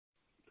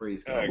Praise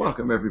God.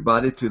 Welcome,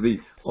 everybody, to the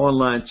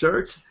online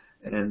church.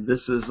 And this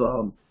is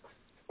the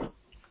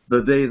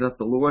day that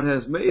the Lord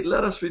has made.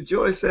 Let us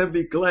rejoice and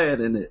be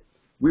glad in it.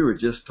 We were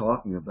just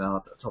talking with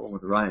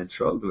Ryan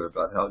Trogler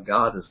about how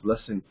God is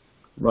blessing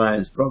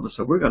Ryan's brother.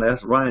 So we're going to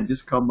ask Ryan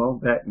just come on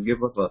back and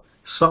give us a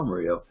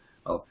summary of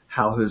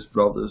how his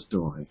brother's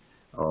doing.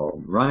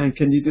 Ryan,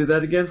 can you do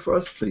that again for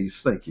us, please?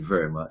 Thank you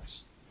very much.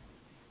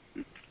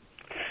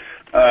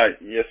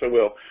 Yes, I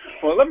will.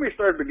 Well, let me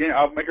start again.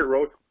 I'll make it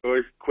really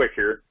quick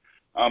here.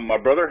 My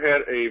brother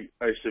had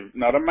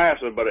not a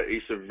massive, but a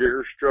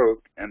severe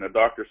stroke, and the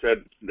doctor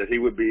said that he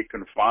would be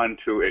confined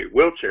to a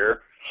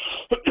wheelchair,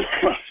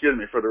 excuse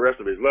me, for the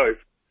rest of his life.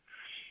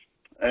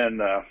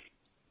 And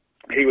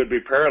he would be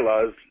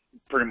paralyzed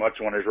pretty much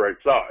on his right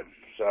side.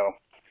 So,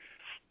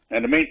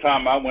 in the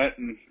meantime, I went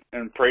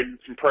and prayed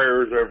some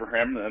prayers over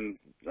him and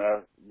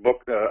out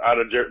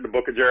of the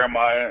book of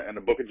Jeremiah and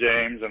the book of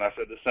James, and I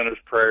said the sinner's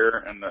prayer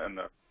and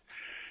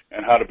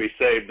how to be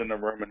saved in the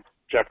Romans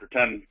chapter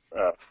 10,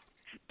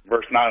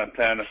 verse 9 and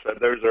 10. I said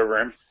those over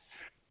him,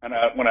 and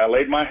when I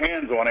laid my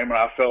hands on him,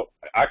 and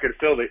I could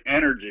feel the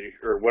energy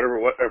or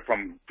whatever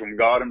from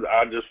God, and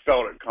I just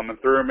felt it coming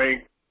through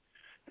me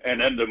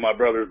and into my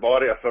brother's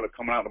body. I felt it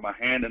coming out of my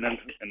hand and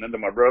into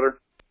my brother.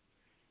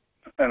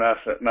 And I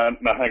said, I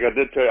think I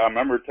did tell you. I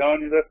remember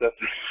telling you that.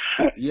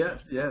 Yes.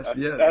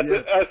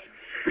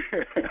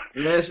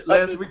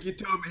 Last week you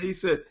told me, he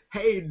said,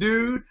 "Hey,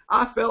 dude,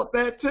 I felt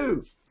that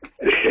too."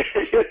 Yes,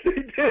 he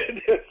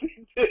did.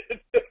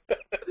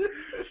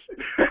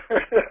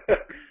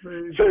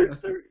 So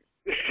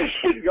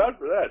thank God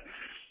for that.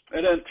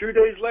 And then 2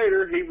 days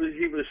later, he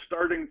was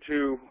starting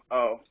to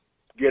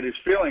get his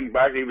feeling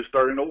back. He was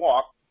starting to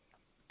walk.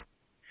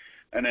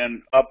 And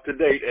then up to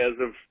date as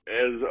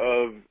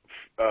of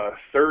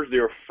Thursday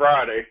or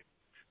Friday,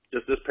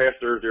 just this past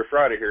Thursday or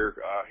Friday here,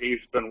 he's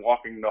been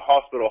walking the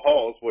hospital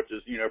halls, which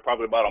is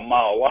probably about a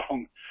mile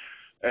long,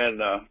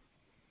 and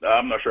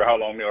I'm not sure how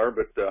long they are,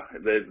 but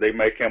they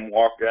make him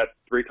walk that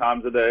 3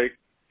 times a day,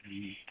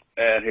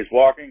 and he's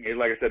walking.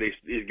 Like I said, he's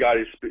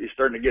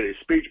starting to get his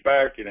speech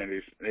back, and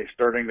he's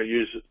starting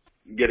to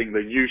getting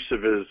the use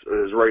of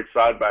his right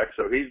side back.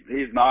 So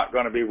he's not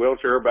going to be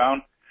wheelchair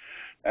bound,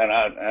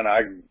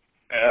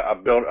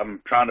 I'm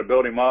trying to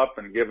build him up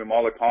and give him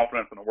all the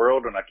confidence in the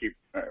world, and I keep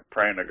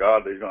praying to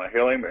God that He's going to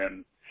heal him.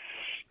 And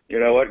you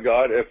know what,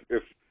 God, if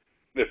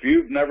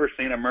you've never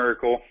seen a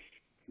miracle,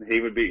 he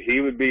would be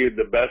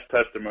the best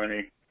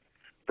testimony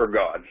for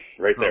God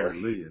right there.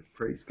 Hallelujah.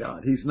 Praise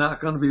God. He's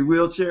not going to be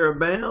wheelchair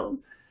bound.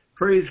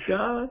 Praise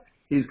God.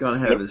 He's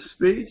going to have his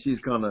speech. He's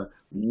going to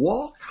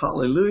walk.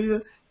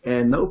 Hallelujah.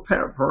 And no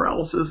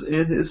paralysis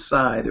in his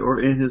side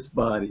or in his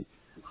body.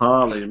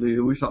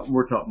 Hallelujah. We're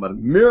talking about a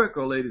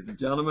miracle, ladies and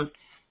gentlemen.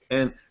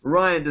 And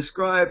Ryan,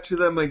 describe to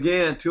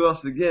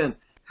us again,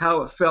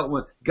 how it felt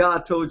when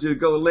God told you to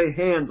go lay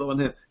hands on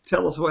him.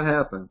 Tell us what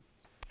happened.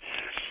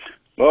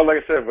 Well,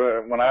 like I said,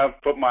 when I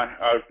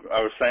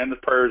was saying the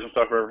prayers and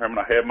stuff over him, and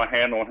I had my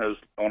hand on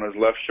his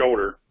left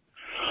shoulder,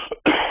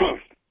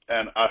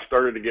 and I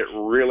started to get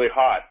really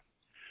hot,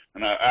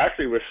 and I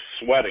actually was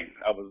sweating.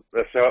 I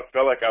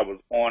felt like I was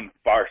on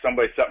fire.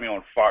 Somebody set me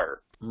on fire.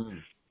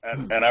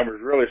 And I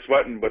was really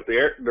sweating, but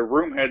the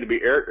room had to be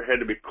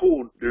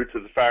cooled due to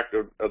the fact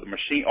of the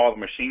machine, all the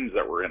machines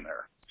that were in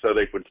there, so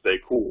they would stay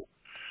cool.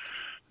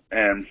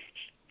 And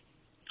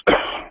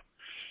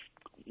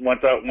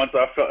once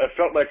I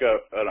felt like an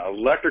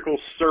electrical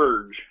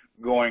surge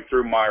going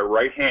through my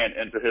right hand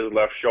into his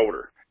left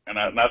shoulder, and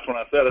that's when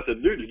I said,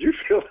 "Dude, did you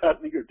feel that?"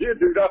 And he goes, "Yeah,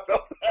 dude, I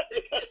felt that."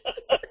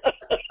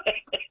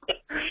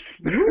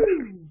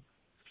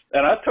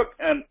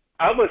 And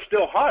I was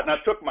still hot, and I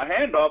took my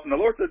hand off, and the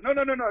Lord said, no. He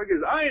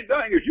goes, "I ain't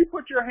done." He goes, "You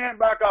put your hand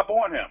back up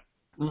on him."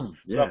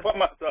 Yeah. So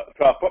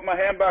I put my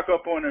hand back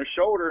up on his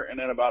shoulder, and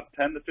then about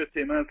 10 to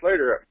 15 minutes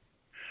later,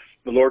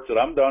 the Lord said,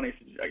 "I'm done."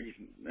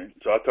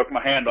 So I took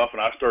my hand off, and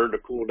I started to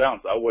cool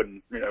down, so I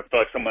wouldn't, feel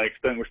like somebody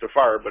extinguished the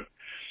fire, but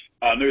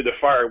I knew the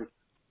fire,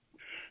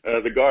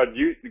 God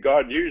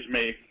used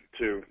me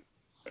to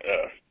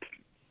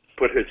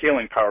put His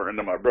healing power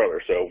into my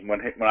brother. So when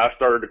I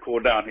started to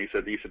cool down, He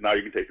said, "Now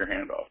you can take your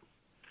hand off."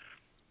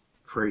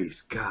 Praise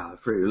God.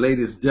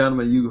 Ladies and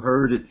gentlemen, you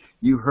heard it.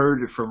 You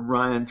heard it from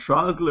Ryan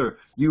Trogler.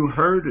 You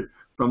heard it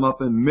from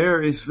up in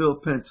Marysville,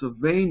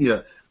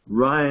 Pennsylvania.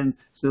 Ryan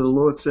said the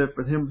Lord said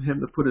for him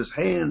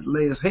to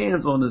lay his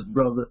hands on his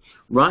brother.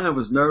 Ryan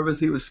was nervous.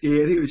 He was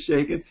scared. He was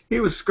shaking.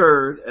 He was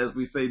scared, as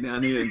we say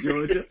down here in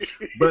Georgia.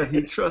 But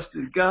he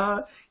trusted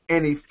God,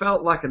 and he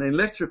felt like an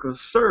electrical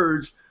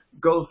surge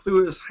go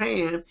through his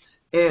hand.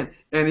 And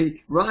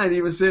Ryan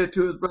even said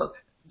to his brother,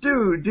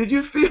 "Dude, did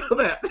you feel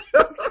that?"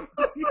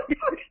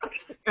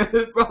 And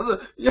his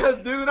brother,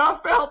 "Yes, dude, I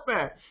felt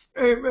that."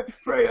 Amen.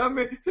 Pray. I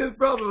mean, his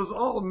brother was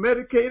all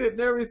medicated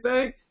and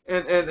everything,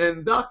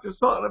 and doctors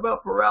talking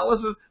about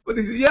paralysis, but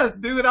he said, "Yes,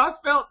 dude, I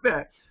felt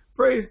that."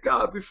 Praise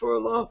God. Before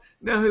long,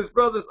 now his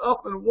brother's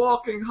up and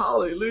walking.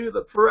 Hallelujah.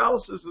 The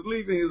paralysis is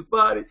leaving his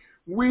body.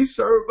 We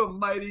serve a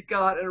mighty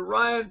God, and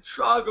Ryan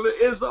Trogler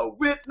is a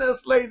witness,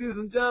 ladies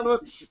and gentlemen.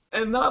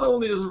 And not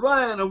only is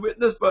Ryan a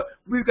witness, but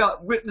we've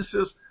got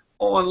witnesses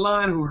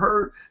online who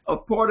heard a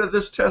part of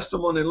this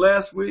testimony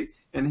last week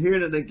and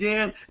hearing it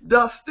again.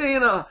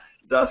 Dustina,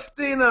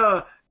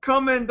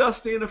 come in,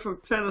 Dustina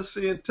from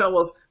Tennessee, and tell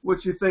us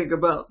what you think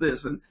about this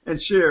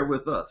and share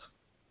with us.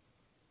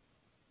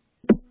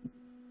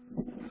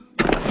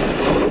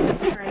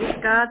 Praise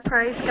God,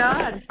 praise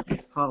God.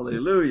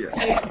 Hallelujah.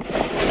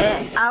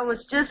 I was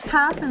just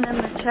typing in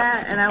the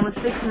chat, and I was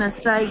fixing to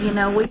say, you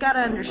know, we got to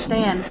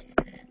understand,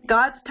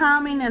 God's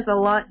timing is a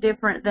lot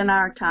different than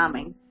our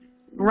timing.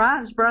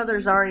 Ryan's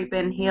brother's already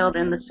been healed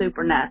in the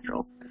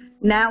supernatural.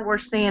 Now we're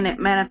seeing it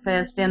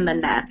manifest in the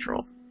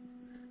natural.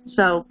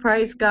 So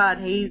praise God,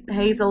 he's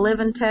a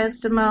living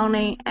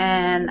testimony,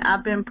 and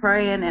I've been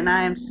praying, and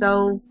I am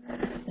so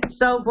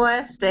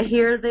blessed to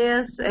hear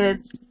this.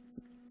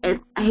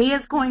 He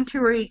is going to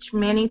reach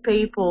many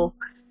people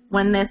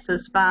when this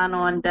is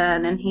final and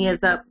done, and he is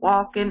up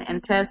walking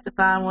and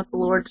testifying what the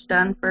Lord's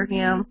done for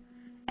him,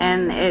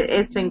 and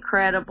it's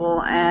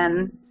incredible.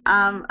 And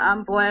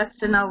I'm blessed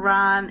to know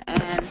Ryan,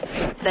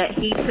 and that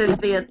he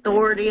took the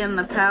authority and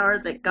the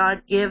power that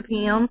God gave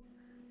him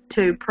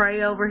to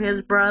pray over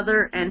his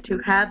brother and to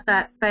have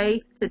that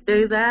faith to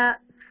do that,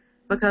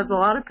 because a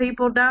lot of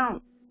people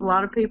don't. A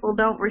lot of people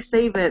don't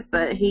receive it,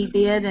 but he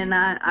did, and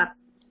I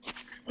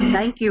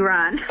thank you,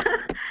 Ryan.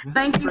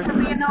 Thank you for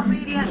being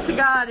obedient to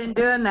God and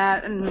doing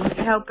that and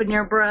helping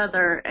your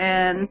brother.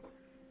 And,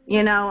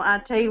 you know, I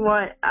tell you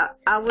what,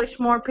 I wish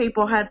more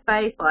people had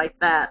faith like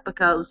that,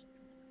 because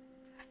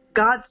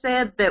God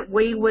said that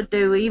we would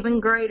do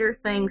even greater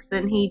things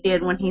than he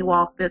did when he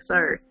walked this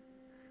earth.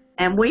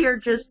 And we are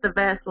just the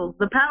vessels.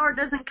 The power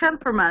doesn't come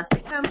from us.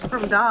 It comes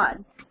from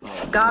God.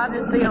 God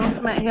is the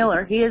ultimate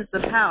healer. He is the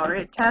power.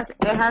 It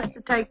has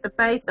to take the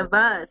faith of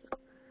us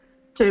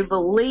to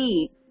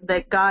believe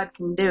that God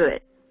can do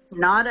it,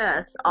 not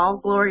us. All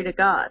glory to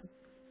God.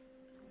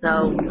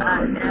 So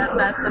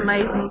that's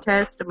amazing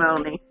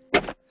testimony.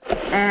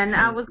 And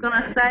I was going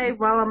to say,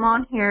 while I'm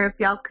on here, if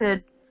y'all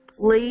could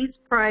please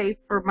pray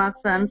for my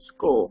son's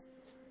school.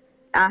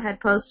 I had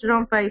posted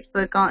on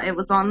Facebook, it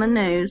was on the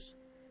news,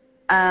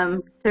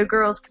 2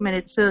 girls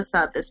committed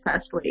suicide this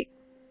past week.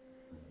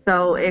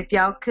 So if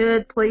y'all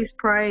could, please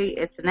pray.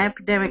 It's an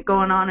epidemic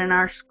going on in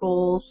our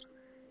schools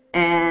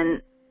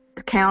and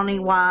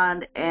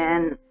countywide,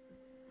 and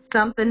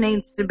something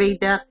needs to be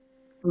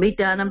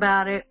done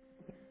about it,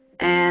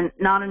 and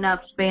not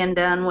enough's being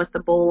done with the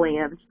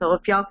bullying. So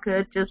if y'all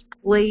could just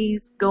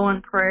please go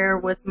in prayer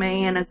with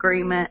me in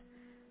agreement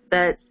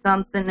that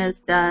something is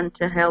done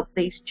to help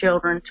these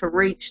children, to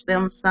reach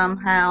them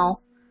somehow,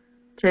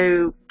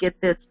 to get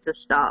this to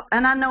stop.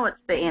 And I know it's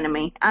the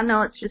enemy. I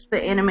know it's just the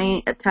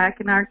enemy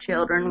attacking our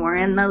children. We're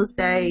in those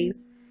days,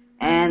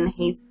 and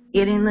he's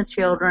getting the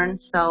children.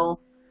 So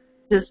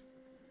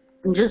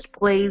just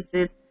please,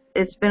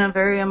 it's been a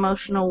very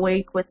emotional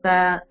week with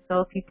that.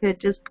 So if you could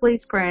just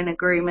please pray in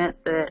agreement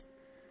that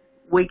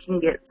we can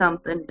get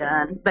something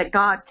done, that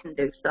God can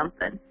do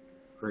something.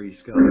 Praise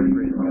God,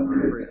 praise God,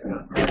 praise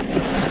God.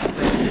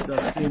 Thank you,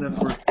 Dustina,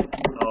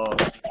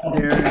 for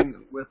sharing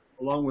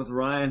along with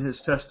Ryan his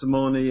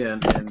testimony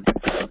and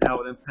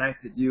how it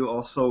impacted you.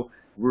 Also,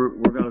 we're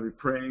going to be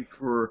praying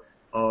for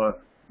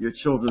your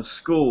children's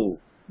school.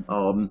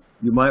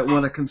 You might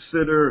want to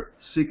consider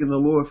seeking the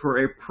Lord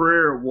for a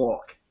prayer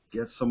walk.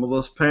 Get some of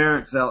those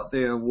parents out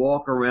there and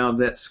walk around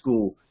that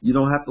school. You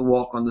don't have to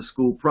walk on the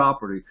school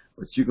property,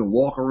 but you can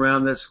walk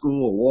around that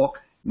school or walk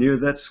near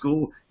that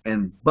school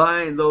and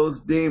bind those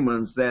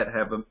demons that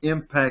have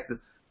impacted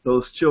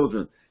those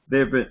children.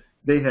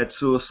 They had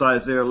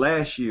suicides there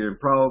last year and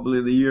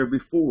probably the year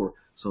before.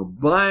 So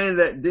bind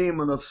that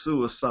demon of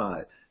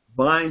suicide.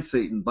 Bind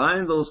Satan.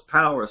 Bind those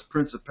powers,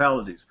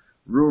 principalities,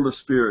 ruler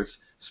spirits,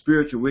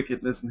 spiritual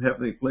wickedness in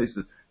heavenly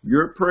places.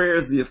 Your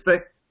prayers,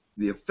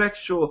 the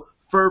effectual,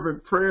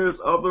 fervent prayers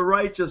of the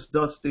righteous,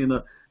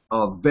 Dustina,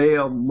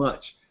 avail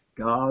much.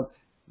 God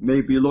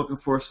may be looking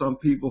for some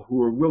people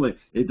who are willing.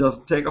 It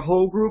doesn't take a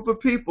whole group of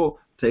people.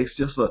 It takes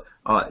just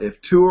if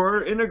 2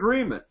 are in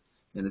agreement.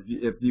 And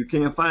if you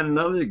can't find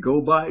another,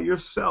 go by it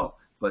yourself.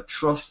 But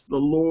trust the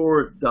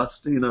Lord,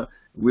 Dustina.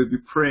 We'll be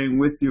praying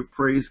with you.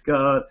 Praise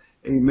God.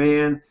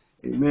 Amen.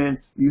 Amen.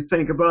 You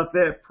think about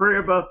that. Pray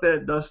about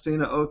that,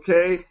 Dustina.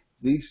 Okay?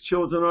 These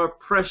children are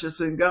precious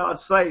in God's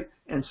sight,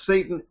 and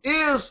Satan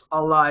is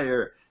a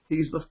liar.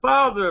 He's the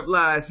father of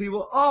lies. He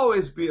will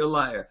always be a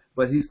liar,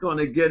 but he's going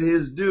to get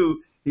his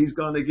due. He's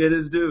going to get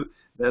his due.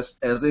 That's,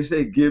 as they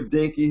say, give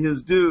Dinky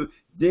his due.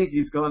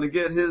 Dinky's going to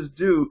get his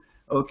due.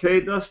 Okay,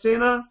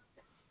 Dustina?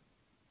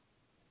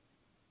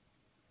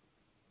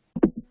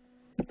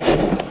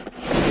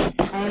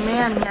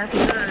 Amen, yes,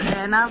 sir.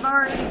 And I've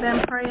already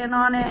been praying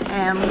on it,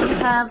 and we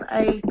have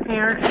a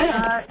parent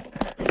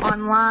site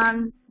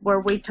online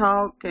where we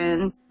talk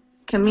and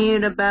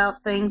commute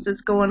about things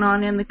that's going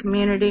on in the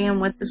community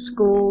and with the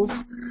schools.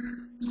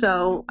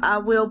 So I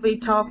will be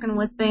talking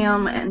with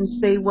them and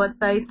see what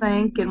they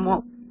think and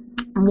what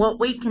what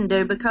we can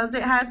do, because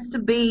it has to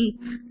be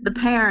the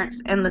parents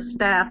and the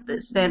staff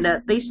that stand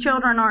up. These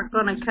children aren't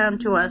going to come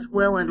to us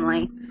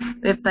willingly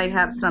if they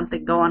have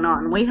something going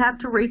on. We have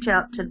to reach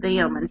out to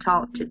them and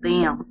talk to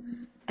them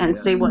and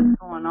see what's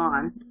going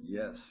on.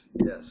 Yes.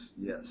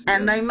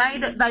 And they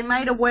made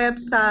a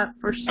website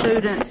for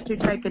students to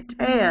take a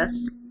test,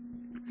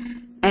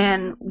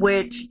 and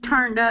which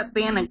turned up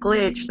being a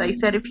glitch. They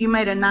said if you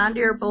made a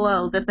 90 or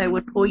below, that they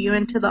would pull you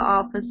into the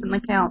office and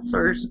the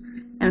counselors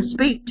and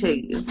speak to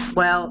you.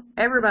 Well,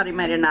 everybody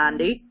made a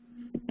 90,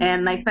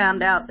 and they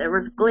found out there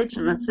was a glitch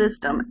in the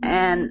system,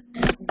 and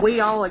we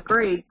all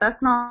agreed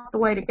that's not the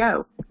way to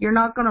go. You're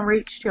not going to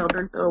reach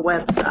children through a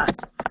website.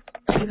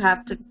 You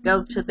have to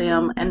go to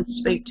them and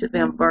speak to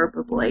them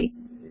verbally.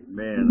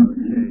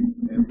 Amen.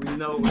 Okay. And we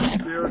know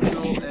it's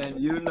spiritual, and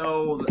you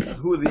know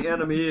who the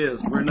enemy is.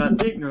 We're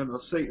not ignorant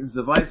of Satan's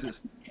devices.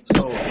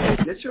 So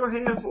get your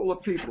handful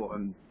of people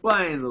and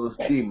bind those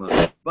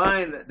demons.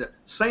 Bind that,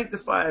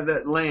 sanctify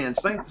that land,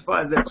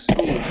 sanctify that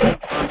school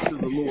unto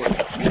the Lord.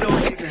 You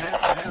don't even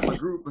have to have a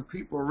group of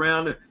people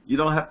around it. You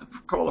don't have to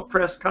call a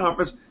press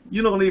conference.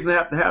 You don't even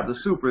have to have the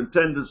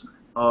superintendent's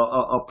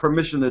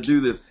permission to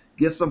do this.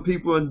 Get some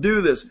people and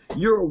do this.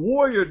 You're a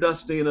warrior,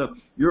 Dustina.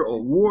 You're a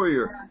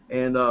warrior.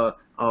 And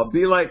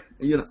be like,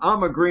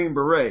 I'm a Green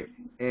Beret.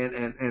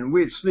 And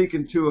we'd sneak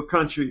into a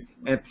country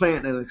and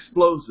plant an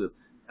explosive.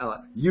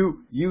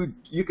 You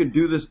can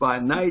do this by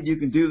night. You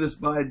can do this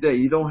by day.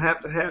 You don't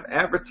have to have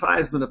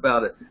advertisement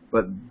about it.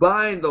 But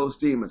bind those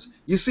demons.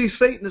 You see,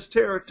 Satan is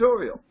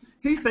territorial.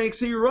 He thinks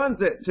he runs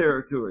that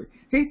territory.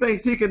 He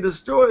thinks he can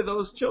destroy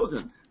those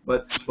children.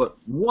 But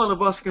one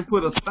of us can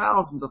put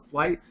 1,000 to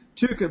flight.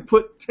 2 can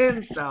put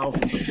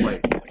 10,000 to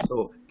flight.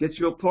 So get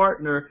your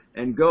partner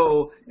and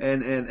go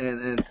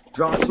and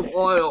drop some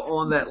oil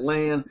on that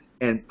land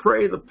and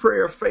pray the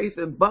prayer of faith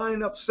and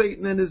bind up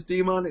Satan and his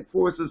demonic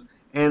forces.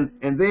 And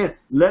then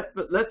let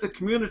the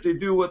community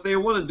do what they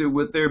want to do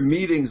with their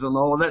meetings and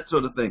all that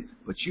sort of thing.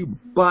 But you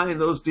bind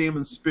those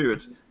demon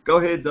spirits. Go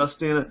ahead,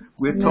 Dustina.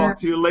 We'll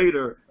talk to you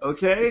later,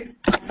 okay?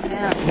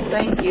 Yeah,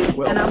 thank you.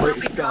 Well, and I'm praise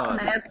going to be God. on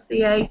the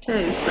FCA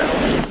too.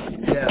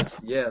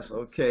 So. Yes,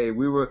 okay.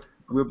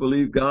 We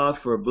believe God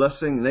for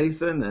blessing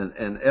Nathan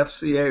and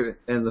FCA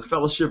and the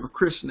Fellowship of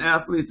Christian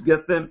Athletes.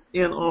 Get them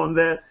in on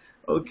that,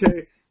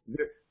 okay?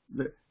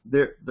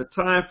 The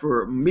time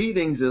for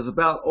meetings is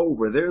about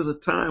over. There's a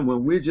time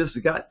when we just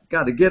got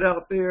to get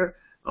out there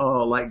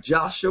like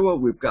Joshua.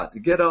 We've got to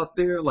get out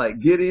there like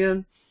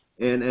Gideon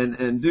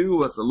and do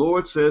what the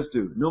Lord says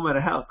do, no matter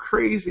how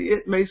crazy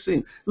it may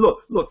seem.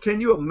 Look, can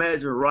you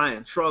imagine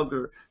Ryan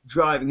Trugler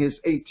driving his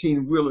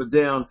 18-wheeler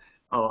down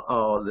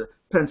the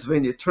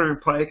Pennsylvania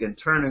Turnpike and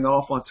turning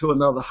off onto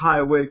another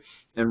highway,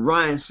 and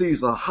Ryan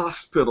sees a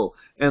hospital,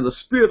 and the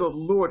Spirit of the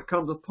Lord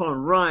comes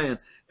upon Ryan,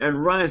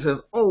 and Ryan says,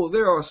 oh,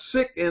 there are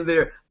sick in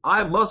there.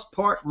 I must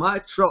park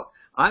my truck.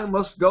 I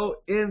must go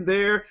in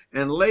there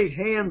and lay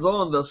hands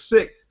on the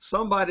sick.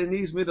 Somebody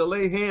needs me to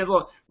lay hands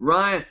on.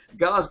 Ryan,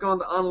 God's going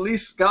to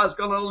unleash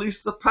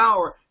the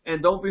power,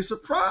 and don't be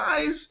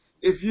surprised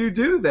if you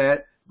do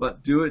that,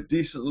 but do it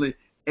decently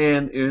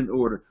and in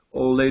order.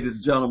 Oh, ladies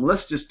and gentlemen,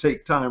 let's just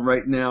take time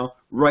right now,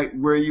 right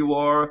where you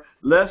are.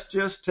 Let's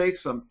just take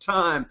some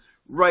time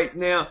right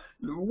now.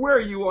 Where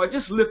you are,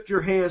 just lift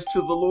your hands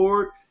to the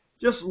Lord.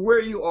 Just where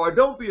you are.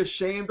 Don't be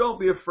ashamed. Don't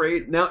be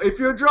afraid. Now, if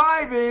you're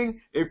driving,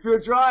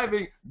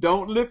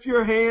 don't lift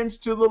your hands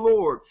to the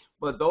Lord.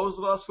 But those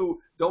of us who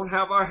don't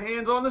have our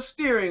hands on the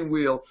steering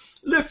wheel,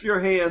 lift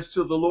your hands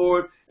to the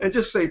Lord and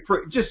just say,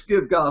 just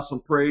give God some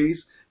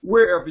praise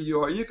wherever you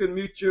are. You can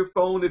mute your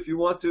phone if you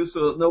want to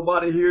so that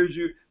nobody hears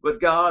you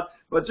but God,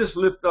 but just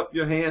lift up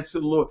your hands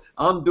to the Lord.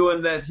 I'm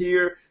doing that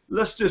here.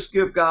 Let's just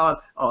give God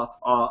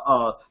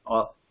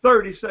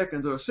 30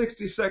 seconds or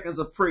 60 seconds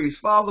of praise.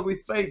 Father,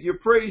 we thank you.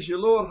 Praise you,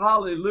 Lord.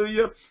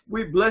 Hallelujah.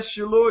 We bless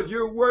you, Lord.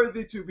 You're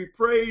worthy to be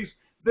praised.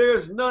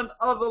 There's none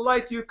other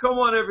like you. Come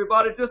on,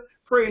 everybody. Just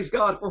praise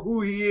God for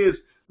who he is.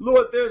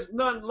 Lord, there's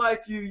none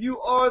like you. You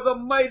are the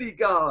mighty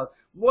God.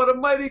 What a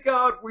mighty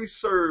God we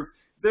serve.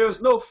 There's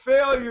no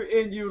failure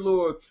in you,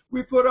 Lord.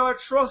 We put our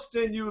trust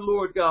in you,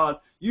 Lord God.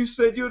 You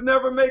said you'd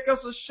never make us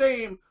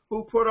ashamed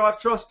who put our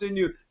trust in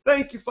you.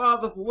 Thank you,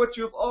 Father, for what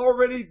you've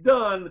already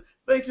done.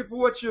 Thank you for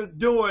what you're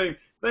doing.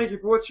 Thank you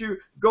for what you're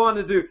going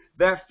to do.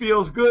 That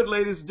feels good,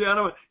 ladies and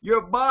gentlemen.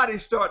 Your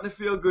body's starting to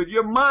feel good.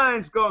 Your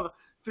mind's going to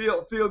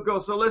feel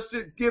good. So let's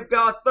just give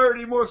God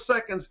 30 more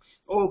seconds.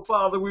 Oh,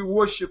 Father, we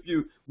worship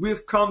you.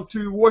 We've come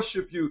to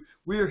worship you.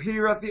 We're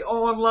here at the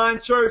online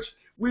church.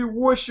 We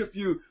worship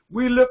you.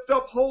 We lift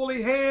up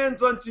holy hands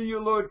unto you,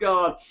 Lord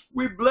God.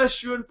 We bless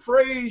you and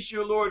praise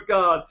you, Lord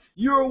God.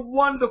 You're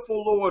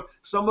wonderful, Lord.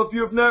 Some of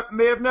you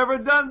may have never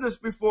done this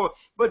before,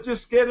 but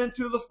just get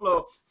into the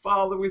flow.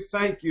 Father, we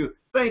thank you.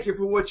 Thank you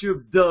for what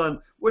you've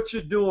done, what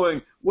you're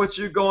doing, what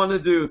you're going to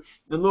do.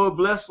 And Lord,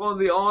 bless on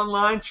the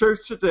online church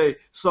today.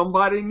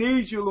 Somebody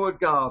needs you, Lord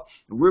God.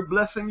 And we're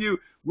blessing you.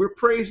 We're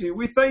praising you.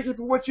 We thank you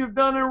for what you've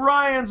done in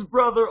Ryan's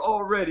brother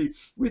already.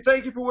 We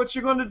thank you for what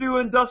you're going to do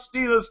in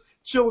Dustina's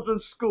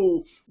children's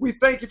school. We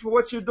thank you for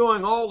what you're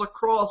doing all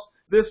across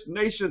this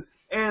nation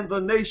and the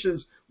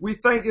nations. We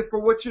thank you for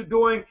what you're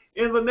doing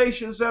in the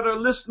nations that are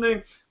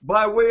listening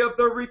by way of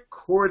the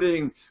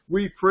recording.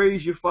 We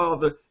praise you,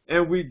 Father,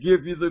 and we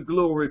give you the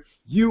glory.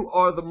 You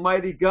are the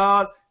mighty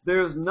God.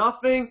 There's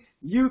nothing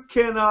you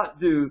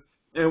cannot do,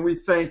 and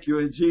we thank you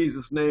in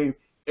Jesus' name.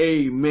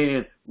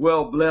 Amen.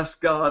 Well, bless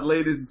God,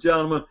 ladies and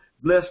gentlemen.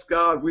 Bless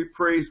God. We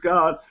praise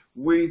God.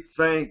 We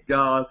thank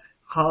God.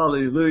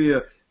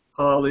 Hallelujah.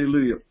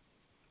 Hallelujah.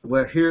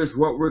 Well, here's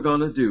what we're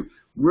going to do.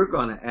 We're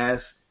going to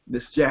ask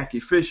Miss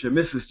Jackie Fisher,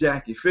 Mrs.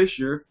 Jackie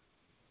Fisher,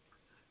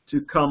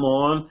 to come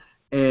on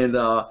and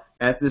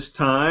at this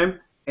time,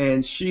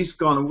 and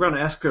we're going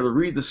to ask her to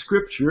read the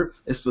scripture.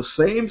 It's the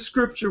same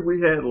scripture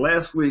we had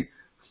last week,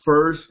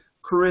 1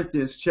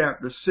 Corinthians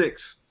chapter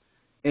 6,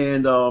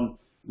 and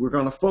we're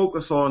going to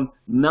focus on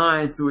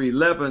 9 through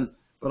 11.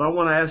 But I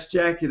want to ask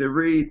Jackie to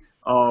read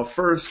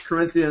 1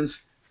 Corinthians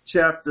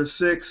chapter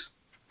 6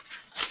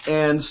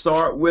 and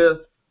start with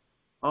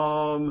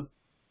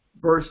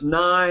verse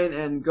 9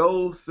 and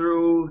go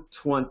through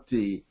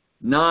 20.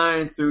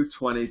 9 through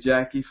 20.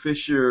 Jackie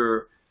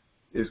Fisher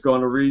is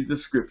going to read the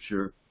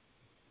scripture.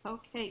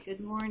 Okay,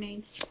 good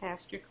morning,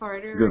 Pastor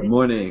Carter. Good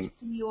morning.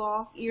 Can you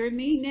all hear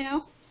me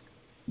now?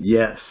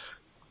 Yes.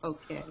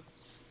 Okay.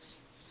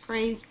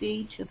 Praise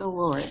be to the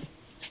Lord.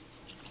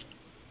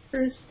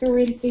 1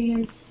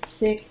 Corinthians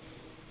 6,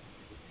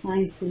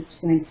 9 through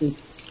 20.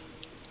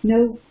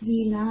 Know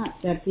ye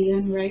not that the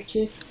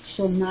unrighteous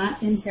shall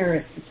not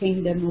inherit the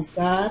kingdom of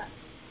God?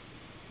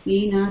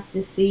 Be not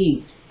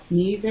deceived,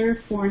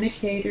 neither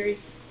fornicators,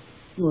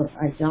 nor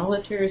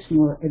idolaters,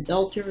 nor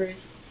adulterers,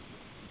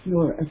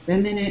 nor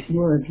effeminate,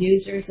 nor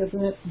abusers of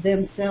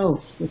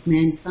themselves with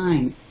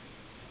mankind,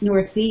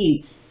 nor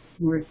thieves,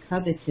 nor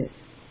covetous,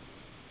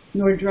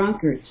 nor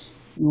drunkards,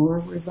 nor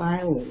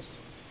revilers,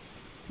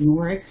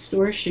 nor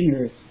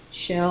extortioners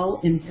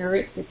shall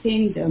inherit the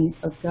kingdom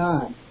of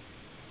God.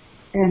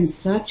 And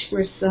such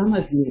were some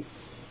of you.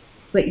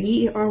 But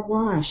ye are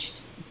washed,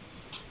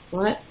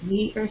 but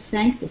ye are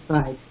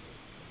sanctified,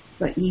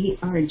 but ye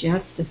are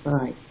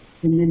justified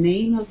in the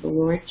name of the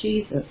Lord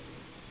Jesus,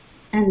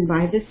 and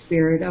by the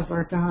Spirit of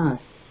our God.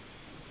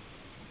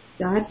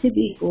 God to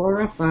be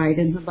glorified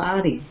in the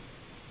body.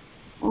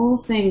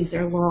 All things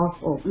are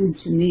lawful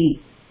unto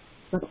me,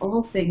 but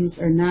all things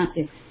are not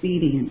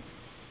expedient.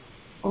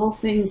 All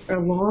things are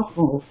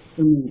lawful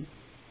for me,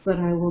 but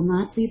I will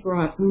not be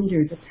brought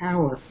under the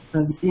power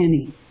of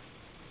any.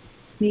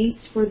 Meats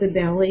for the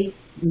belly,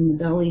 and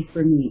the belly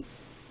for meat.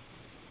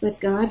 But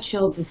God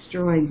shall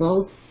destroy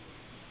both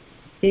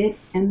it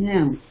and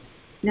them.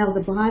 Now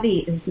the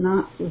body is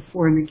not for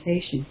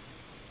fornication,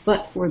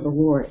 but for the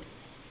Lord,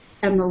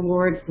 and the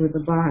Lord for the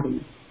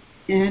body.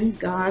 And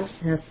God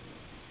hath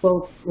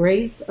both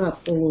raised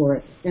up the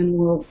Lord, and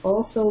will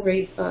also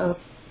raise up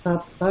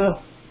us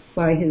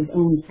by his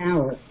own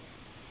power.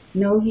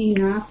 Know ye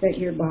not that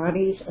your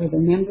bodies are the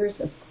members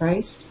of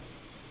Christ?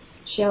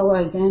 Shall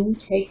I then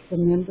take the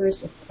members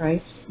of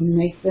Christ and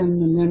make them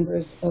the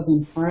members of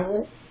an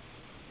harlot?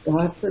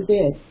 God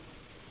forbid.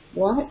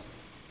 What?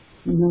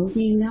 Know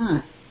ye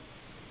not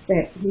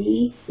that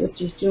he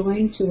which is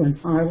joined to an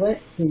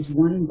harlot is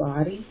one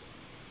body?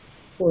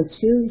 For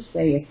two,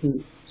 saith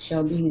he,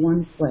 shall be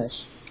one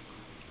flesh.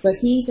 But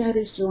he that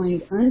is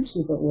joined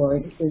unto the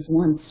Lord is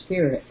one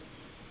spirit.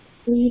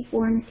 Flee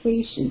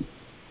fornication.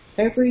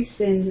 Every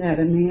sin that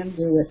a man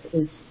doeth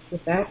is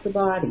without the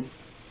body,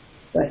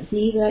 but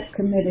he that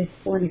committeth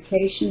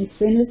fornication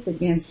sinneth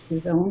against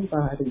his own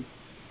body.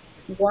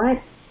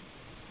 What?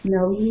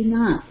 Know ye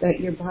not that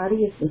your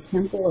body is the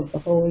temple of the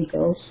Holy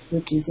Ghost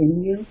which is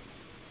in you,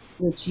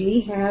 which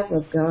ye have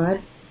of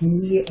God,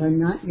 and ye are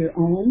not your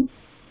own?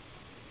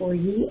 For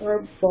ye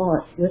are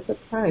bought with a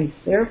price.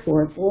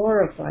 Therefore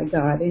glorify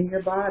God in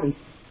your body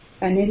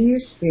and in your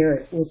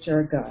spirit, which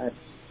are God's.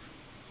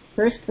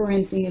 1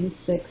 Corinthians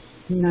 6,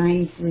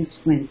 9 through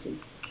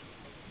 20.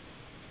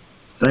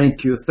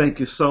 Thank you. Thank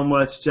you so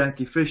much,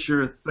 Jackie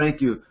Fisher.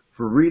 Thank you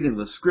for reading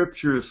the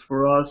scriptures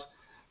for us.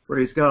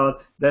 Praise God.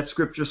 That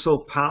scripture is so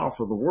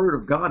powerful. The Word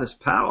of God is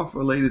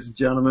powerful, ladies and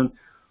gentlemen.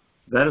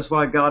 That is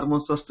why God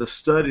wants us to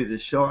study, to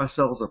show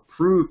ourselves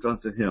approved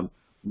unto him,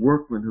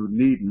 workmen who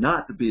need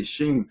not to be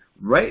ashamed,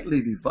 rightly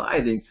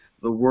dividing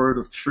the word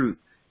of truth.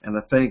 And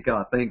I thank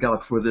God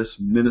for this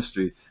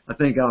ministry. I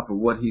thank God for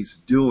what he's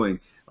doing.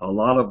 A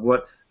lot of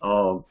what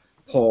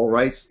Paul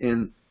writes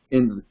in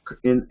 1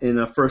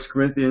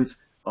 Corinthians,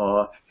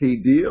 he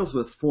deals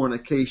with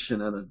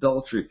fornication and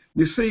adultery.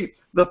 You see,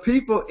 the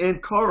people in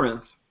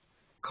Corinth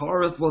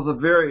was a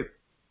very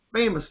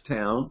famous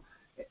town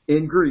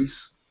in Greece,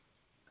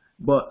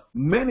 but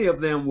many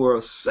of them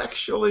were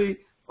sexually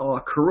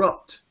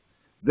corrupt.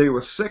 They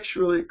were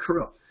sexually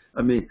corrupt.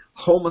 I mean,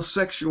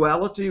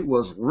 homosexuality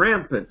was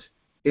rampant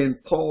in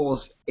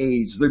Paul's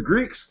age. The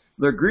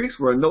Greeks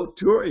were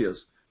notorious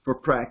for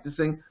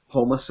practicing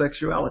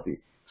homosexuality,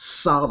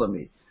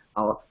 sodomy,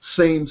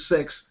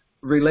 same-sex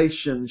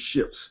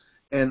relationships.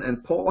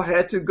 And Paul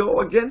had to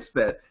go against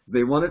that.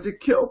 They wanted to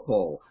kill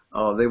Paul.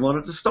 They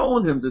wanted to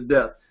stone him to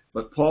death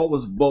But Paul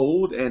was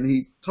bold, and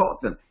he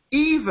taught them.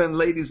 Even,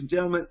 ladies and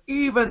gentlemen,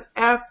 even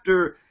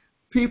after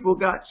people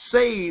got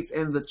saved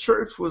and the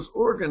church was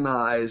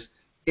organized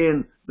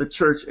in the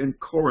church in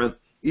Corinth,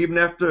 even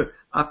after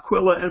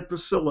Aquila and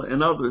Priscilla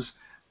and others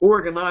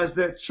organized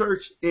their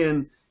church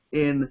in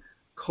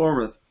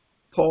Corinth,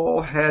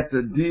 Paul had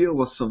to deal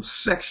with some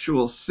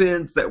sexual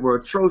sins that were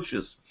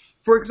atrocious.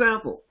 For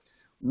example,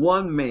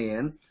 one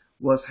man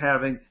was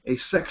having a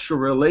sexual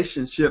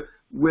relationship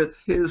with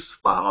his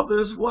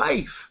father's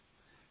wife.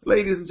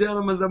 Ladies and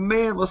gentlemen, the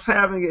man was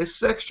having a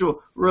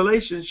sexual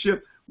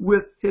relationship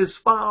with his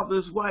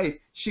father's wife.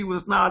 She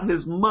was not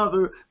his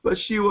mother, but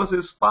she was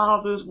his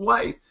father's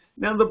wife.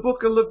 Now, the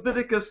book of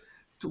Leviticus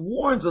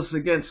warns us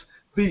against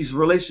these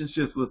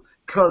relationships with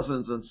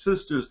cousins and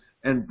sisters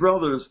and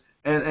brothers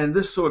and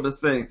this sort of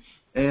thing.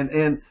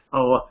 And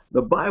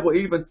the Bible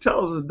even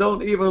tells us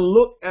don't even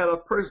look at a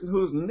person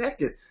who's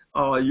naked.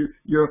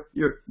 Your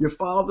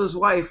father's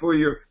wife or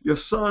your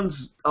son's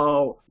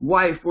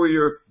wife or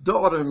your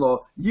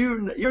daughter-in-law,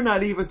 you're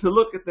not even to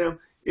look at them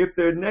if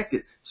they're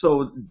naked.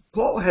 So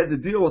Paul had to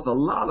deal with a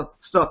lot of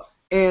stuff.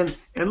 And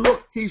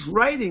look, he's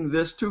writing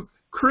this to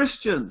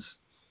Christians.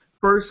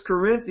 1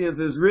 Corinthians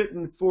is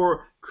written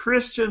for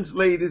Christians,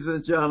 ladies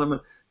and gentlemen,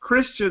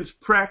 Christians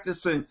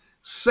practicing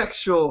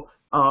sexual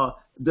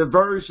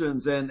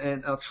diversions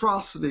and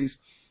atrocities.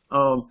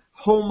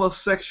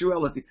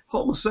 Homosexuality.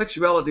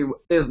 Homosexuality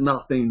is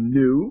nothing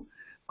new.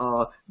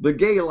 The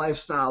gay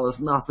lifestyle is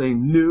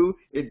nothing new.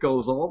 It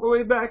goes all the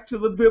way back to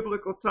the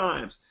biblical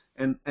times.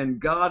 And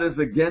God is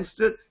against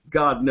it.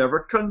 God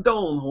never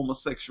condoned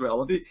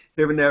homosexuality.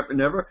 He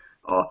never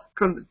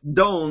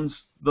condones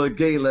the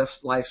gay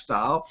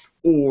lifestyle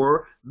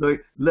or the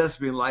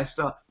lesbian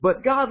lifestyle.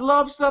 But God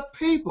loves the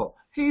people.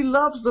 He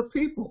loves the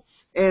people.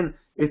 And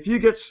if you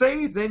get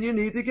saved, then you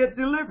need to get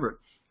delivered.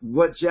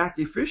 What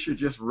Jackie Fisher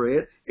just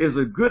read is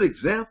a good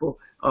example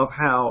of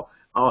how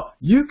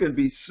you can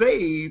be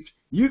saved.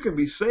 You can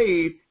be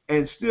saved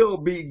and still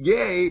be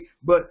gay,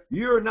 but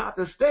you're not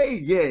to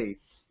stay gay.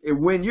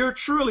 When you're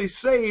truly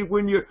saved,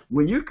 when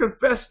you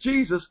confess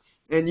Jesus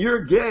and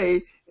you're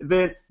gay,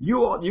 then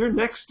your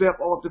next step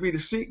ought to be to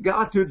seek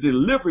God to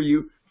deliver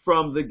you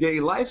from the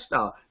gay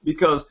lifestyle,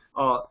 because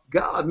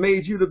God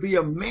made you to be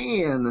a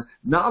man,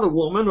 not a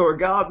woman, or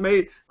God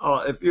made,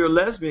 if you're a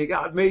lesbian,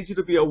 God made you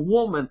to be a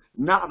woman,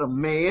 not a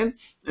man.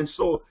 And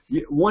so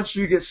once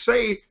you get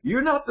saved,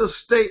 you're not to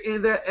stay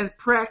in that and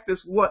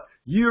practice what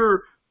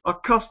you're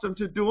accustomed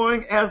to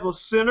doing as a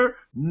sinner.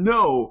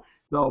 No,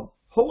 the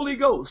Holy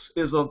Ghost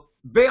is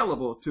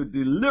available to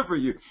deliver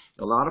you.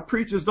 A lot of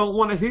preachers don't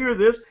want to hear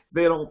this.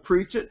 They don't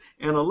preach it.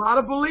 And a lot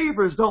of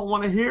believers don't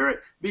want to hear it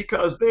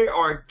because they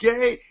are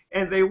gay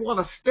and they want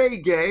to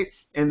stay gay.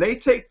 And they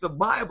take the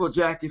Bible,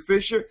 Jackie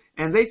Fisher,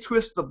 and they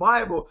twist the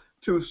Bible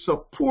to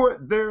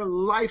support their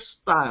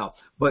lifestyle.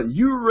 But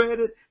you read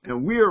it,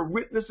 and we are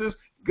witnesses.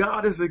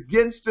 God is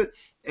against it.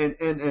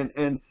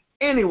 And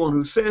anyone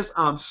who says,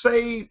 I'm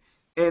saved,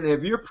 and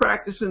if you're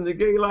practicing the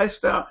gay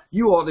lifestyle,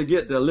 you ought to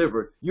get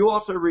delivered. You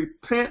ought to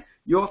repent.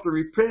 You ought to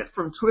repent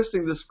from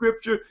twisting the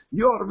scripture.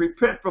 You ought to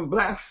repent from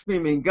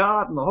blaspheming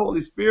God and the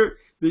Holy Spirit,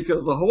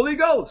 because the Holy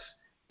Ghost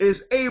is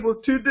able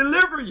to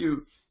deliver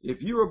you.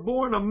 If you were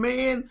born a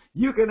man,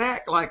 you can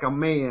act like a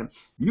man.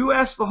 You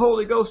ask the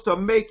Holy Ghost to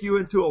make you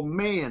into a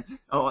man.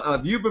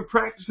 If you've been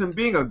practicing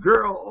being a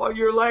girl all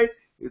your life,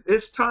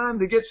 it's time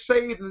to get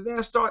saved and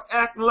then start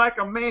acting like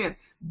a man.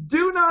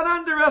 Do not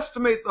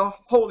underestimate the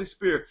Holy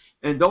Spirit,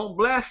 and don't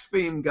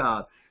blaspheme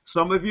God.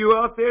 Some of you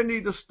out there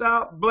need to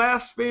stop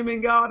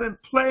blaspheming God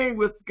and playing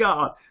with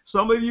God.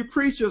 Some of you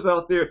preachers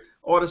out there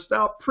ought to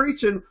stop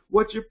preaching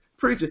what you're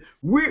preaching.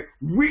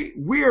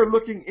 We are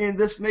looking in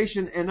this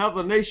nation and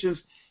other nations,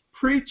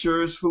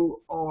 preachers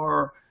who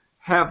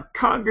have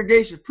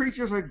congregations.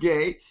 Preachers are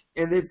gay,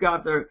 and they've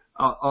got their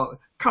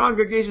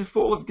congregation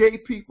full of gay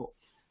people.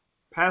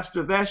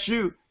 Pastor, that's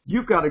you.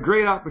 You've got a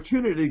great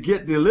opportunity to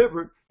get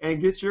delivered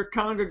and get your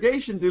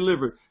congregation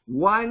delivered.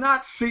 Why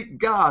not seek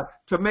God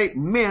to make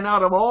men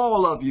out of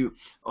all of you?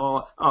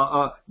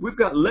 We've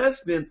got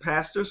lesbian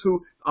pastors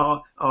who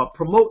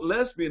promote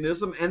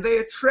lesbianism, and they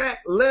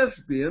attract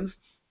lesbians,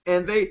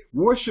 and they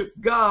worship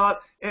God.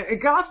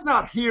 And God's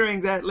not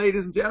hearing that,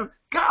 ladies and gentlemen.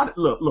 God,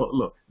 look.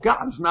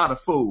 God is not a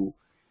fool.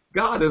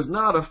 God is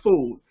not a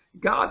fool.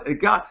 God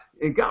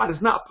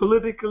is not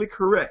politically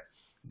correct.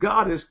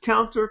 God is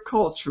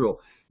countercultural.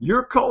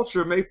 Your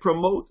culture may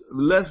promote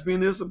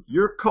lesbianism.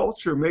 Your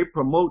culture may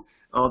promote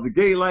the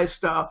gay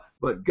lifestyle,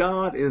 but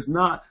God is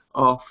not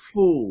a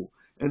fool.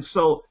 And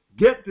so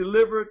get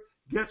delivered,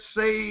 get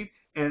saved,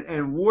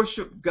 and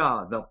worship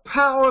God. The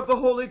power of the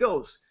Holy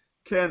Ghost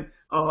can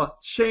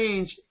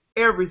change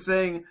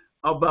everything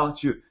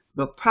about you.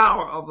 The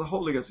power of the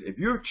Holy Ghost. If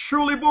you're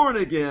truly born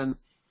again,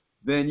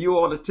 then you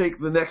ought to take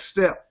the next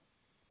step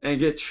and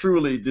get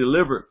truly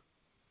delivered.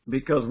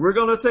 Because we're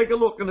going to take a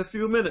look in a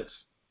few minutes.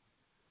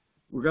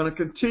 We're going to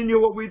continue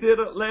what we did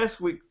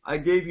last week. I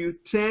gave you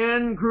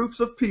 10 groups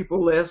of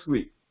people last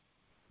week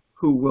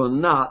who will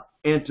not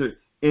enter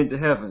into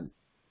heaven.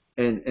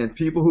 and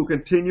people who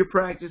continue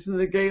practicing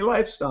the gay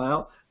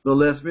lifestyle, the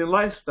lesbian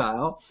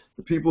lifestyle,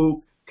 the people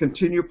who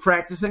continue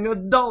practicing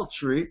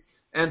adultery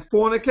and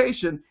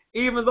fornication,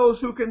 even those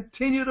who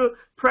continue to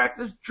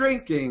practice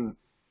drinking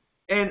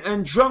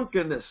and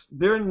drunkenness,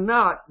 they're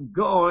not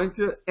going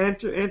to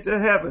enter into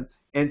heaven.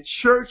 And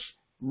church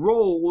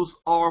rolls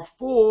are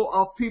full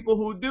of people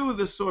who do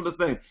this sort of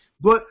thing.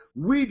 But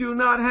we do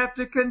not have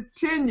to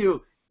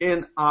continue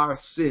in our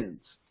sins.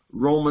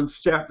 Romans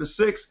chapter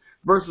 6,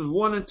 verses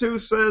 1 and 2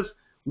 says,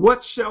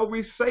 "What shall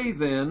we say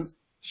then?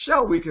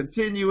 Shall we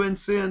continue in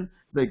sin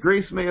that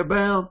grace may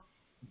abound?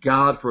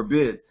 God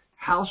forbid.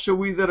 How shall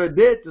we that are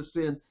dead to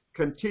sin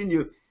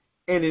continue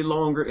any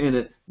longer in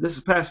it?" This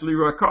is Pastor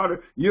LeRoy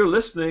Carter. You're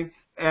listening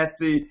at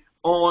the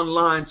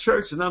online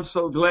church, and I'm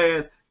so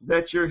glad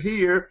that you're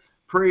here.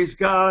 Praise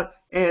God.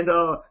 And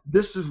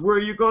this is where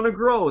you're going to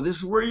grow. This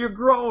is where you're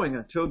growing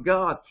until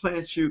God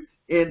plants you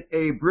in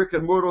a brick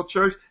and mortar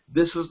church.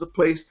 This is the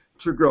place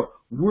to grow.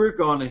 We're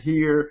going to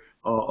hear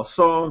a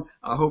song.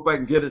 I hope I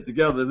can get it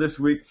together this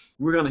week.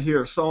 We're going to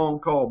hear a song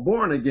called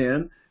 "Born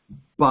Again"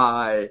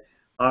 by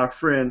our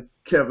friend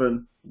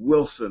Kevin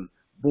Wilson.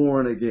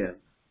 Born Again.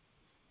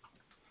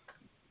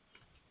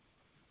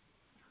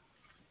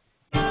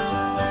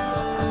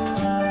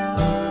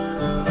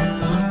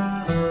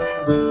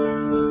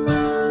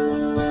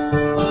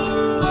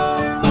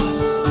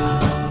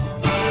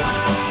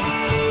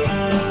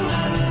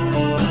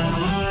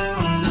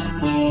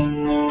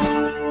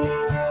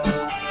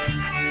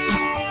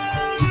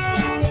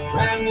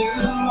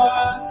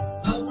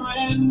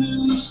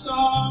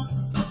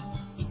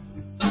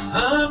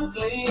 I'm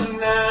clean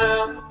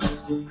now.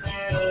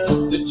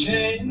 The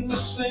chains of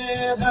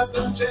sin have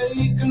been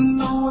taken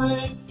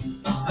away.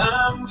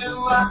 I'm just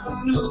like a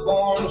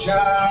newborn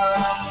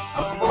child.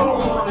 I'm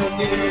born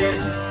again.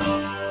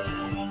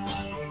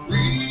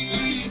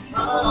 Free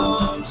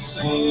from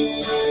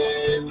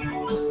sin.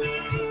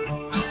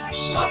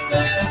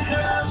 Something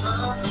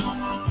happened.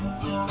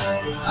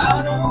 I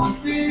don't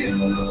feel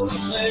the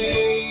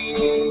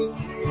same.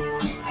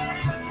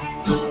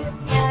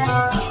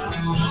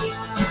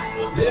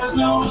 There's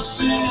no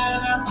sin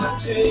that can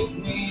take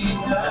me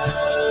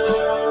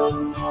down.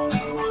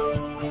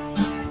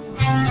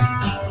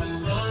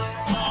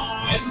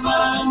 In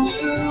my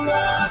new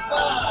life I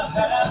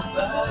have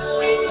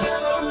found.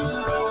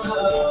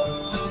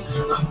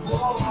 I'm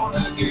born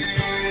again.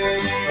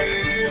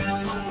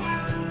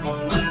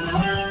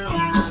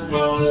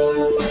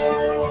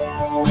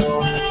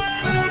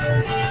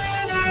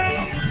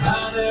 I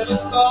never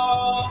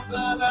thought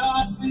that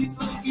I'd be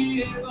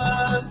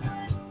forgiven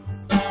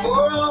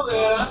for all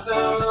that I've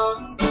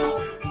done.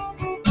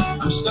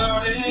 I'm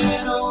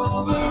starting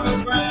over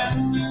a brand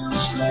new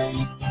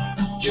slate,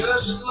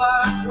 just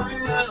like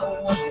when I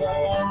was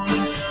born.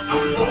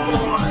 I'm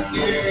born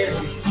again,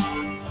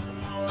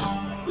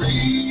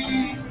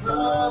 free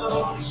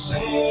from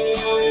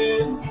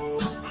sin.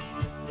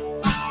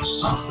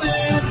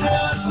 Something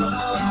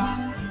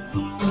happened,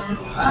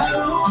 I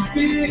don't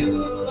feel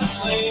the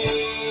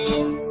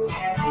same.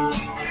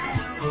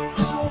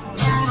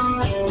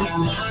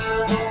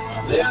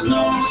 There's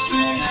no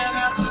sin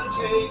that can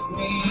take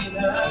me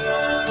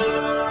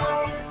down.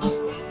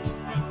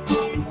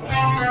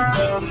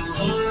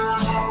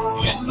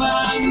 In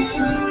my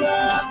new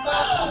life I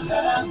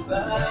have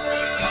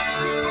found.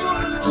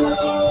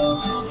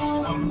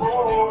 I'm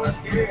born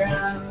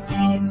again.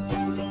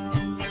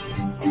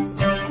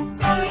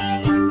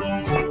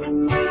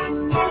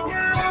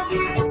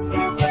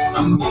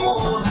 I'm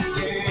born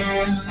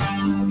again.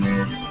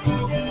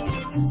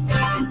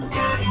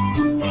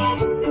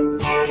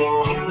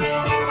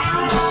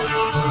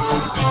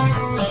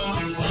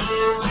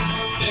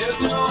 There's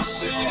no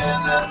sin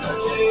that can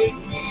take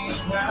me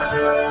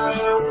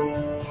down.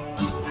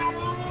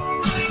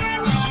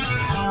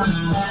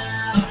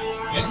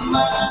 In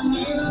my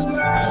new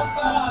life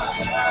I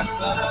have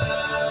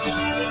found.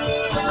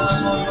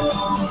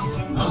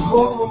 I'm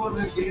born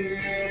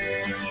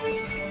again.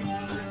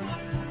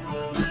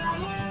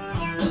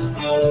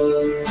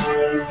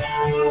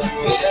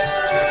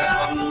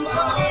 Yeah, I'm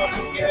born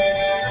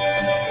again.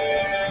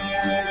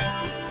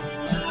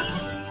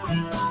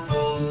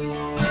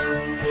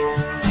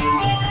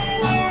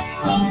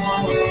 I'm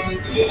born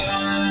again.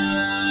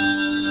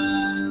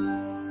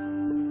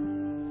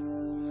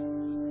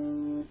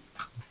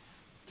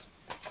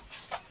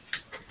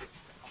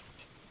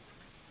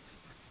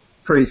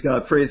 Praise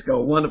God, praise God.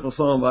 Wonderful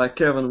song by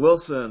Kevin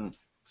Wilson,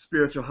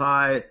 Spiritual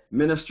High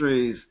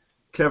Ministries.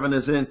 Kevin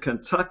is in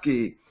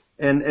Kentucky.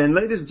 And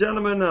ladies and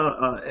gentlemen,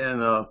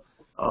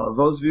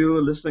 those of you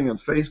listening on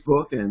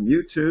Facebook and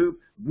YouTube,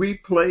 we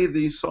play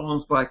these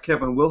songs by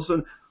Kevin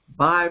Wilson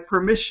by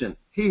permission.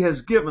 He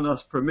has given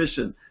us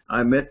permission.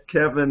 I met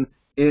Kevin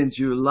in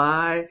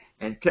July,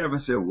 and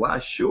Kevin said, "Why,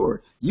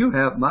 sure, you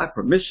have my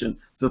permission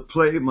to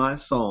play my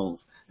songs."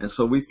 And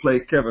so we play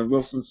Kevin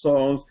Wilson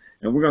songs,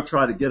 and we're going to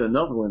try to get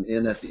another one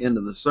in at the end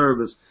of the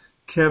service.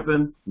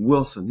 Kevin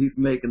Wilson, he's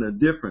making a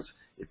difference.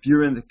 If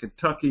you're in the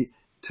Kentucky,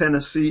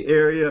 Tennessee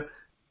area,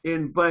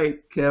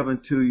 invite Kevin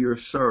to your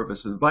service.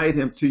 Invite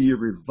him to your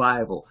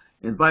revival.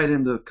 Invite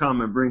him to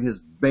come and bring his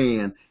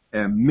band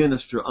and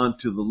minister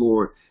unto the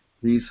Lord.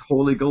 He's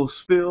Holy Ghost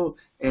filled,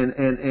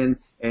 and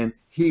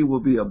he will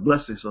be a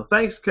blessing. So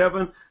thanks,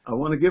 Kevin. I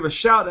want to give a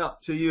shout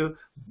out to you.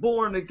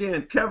 Born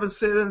again. Kevin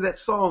said in that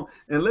song,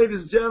 and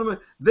ladies and gentlemen,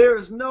 there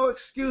is no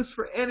excuse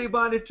for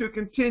anybody to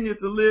continue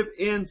to live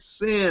in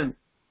sin.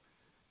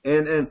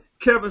 And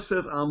Kevin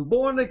says, I'm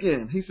born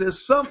again. He says,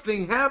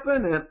 something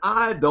happened and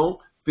I don't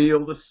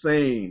feel the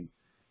same.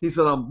 He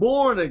said, I'm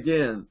born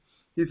again.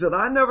 He said,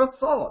 I never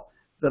thought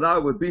that I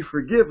would be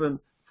forgiven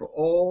for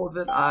all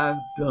that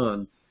I've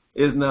done.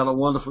 Isn't that a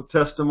wonderful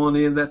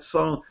testimony in that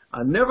song?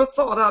 I never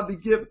thought I'd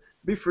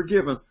be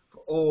forgiven for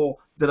all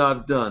that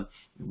I've done.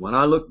 And when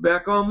I look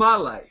back on my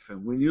life,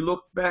 and when you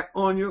look back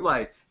on your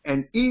life,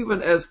 and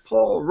even as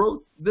Paul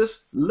wrote this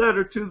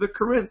letter to the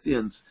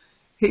Corinthians,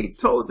 he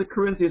told the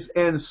Corinthians,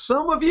 and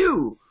some of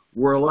you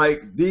were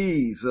like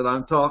these that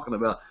I'm talking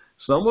about.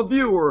 Some of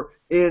you were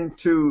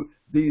into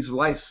these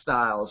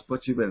lifestyles,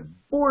 but you've been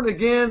born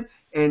again,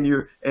 and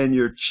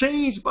you're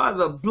changed by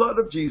the blood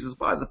of Jesus,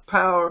 by the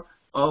power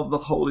of the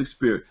Holy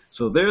Spirit.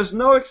 So there's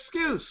no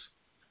excuse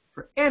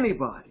for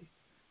anybody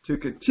to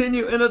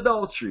continue in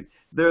adultery.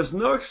 There's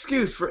no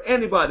excuse for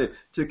anybody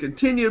to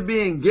continue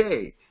being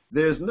gay.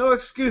 There's no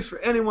excuse for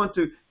anyone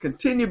to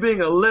continue being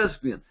a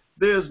lesbian.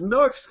 There's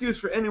no excuse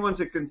for anyone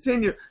to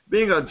continue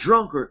being a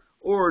drunkard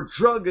or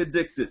drug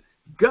addicted.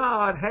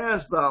 God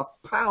has the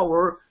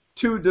power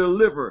to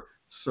deliver.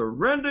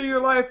 Surrender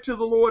your life to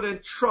the Lord and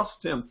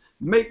trust Him.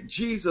 Make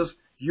Jesus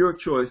your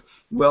choice.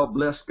 Well,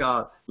 bless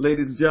God.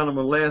 Ladies and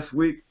gentlemen, last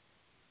week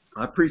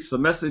I preached a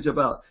message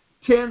about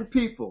 10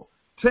 people,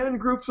 10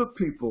 groups of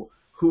people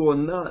who will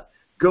not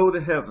go to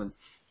heaven.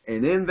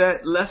 And in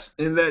that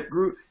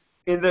group,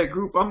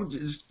 I'm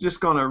just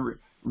going to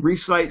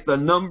recite the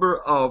number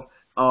of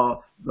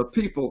the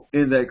people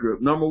in that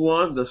group. Number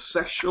 1, the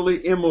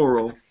sexually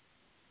immoral.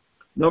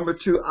 Number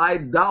 2,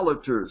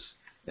 idolaters.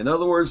 In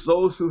other words,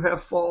 those who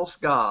have false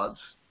gods.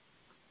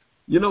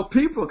 You know,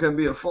 people can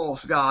be a false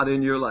god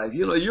in your life.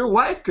 You know, your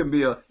wife can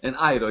be an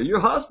idol. Your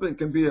husband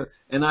can be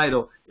an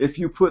idol if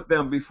you put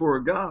them before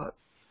God.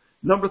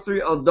 Number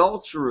 3,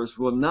 adulterers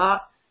will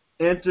not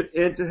enter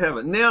into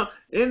heaven. Now,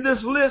 in this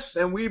list,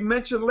 and we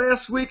mentioned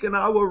last week, and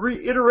I will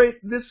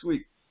reiterate this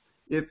week,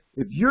 if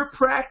you're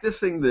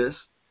practicing this,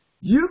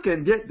 you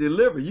can get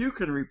delivered. You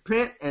can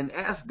repent and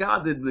ask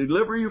God to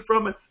deliver you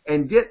from it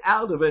and get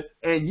out of it,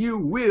 and you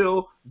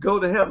will go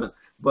to heaven.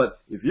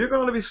 But if you're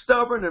going to be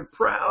stubborn and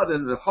proud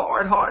and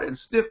hard-hearted and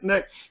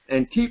stiff-necked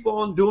and keep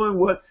on doing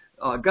what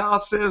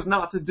God says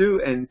not to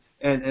do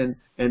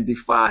and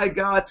defy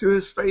God to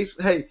His face,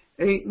 hey,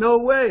 ain't no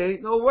way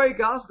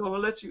God's going to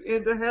let you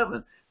into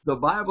heaven. The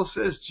Bible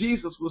says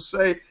Jesus will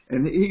say,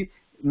 and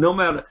no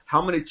matter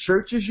how many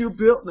churches you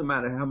built, no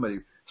matter how many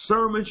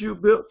sermons you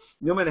built,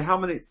 no matter how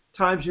many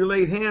times you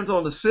laid hands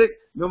on the sick,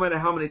 no matter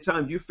how many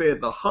times you fed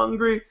the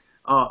hungry,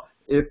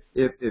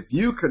 if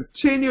you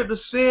continue to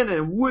sin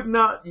and would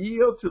not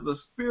yield to the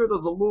Spirit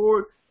of the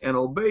Lord and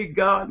obey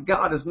God,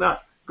 God is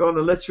not going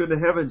to let you into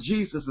heaven.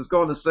 Jesus is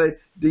going to say,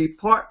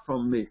 depart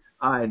from me.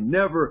 I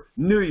never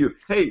knew you.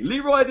 Hey,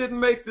 LeRoy didn't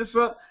make this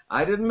up.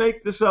 I didn't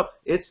make this up.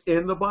 It's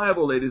in the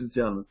Bible, ladies and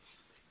gentlemen.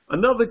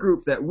 Another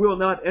group that will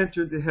not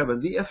enter into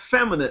heaven, the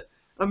effeminate.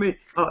 I mean,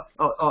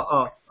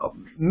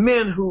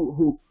 men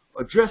who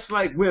dress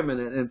like women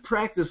and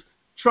practice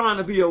trying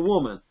to be a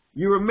woman.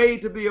 You were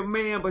made to be a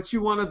man, but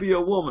you want to be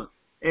a woman.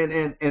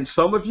 And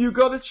some of you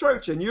go to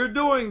church and you're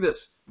doing this.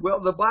 Well,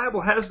 the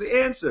Bible has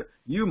the answer.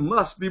 You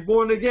must be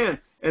born again.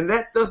 And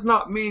that does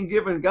not mean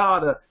giving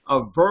God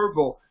a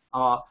verbal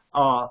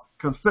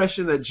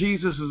confession that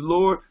Jesus is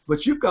Lord,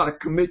 but you've got to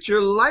commit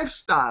your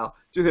lifestyle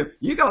to Him.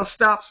 You got to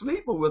stop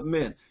sleeping with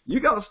men. You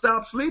got to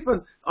stop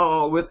sleeping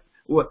with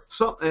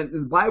some. And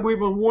the Bible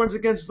even warns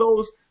against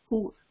those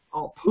who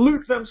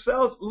pollute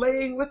themselves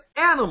laying with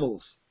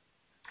animals.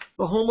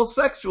 The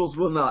homosexuals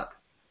will not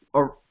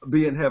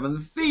be in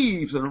heaven.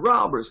 Thieves and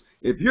robbers.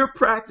 If you're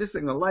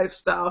practicing a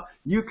lifestyle,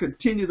 you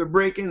continue to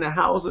break into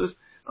houses.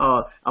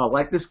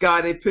 Like this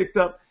guy they picked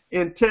up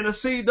in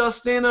Tennessee,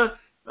 Dustina.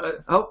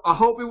 I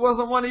hope he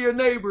wasn't one of your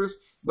neighbors,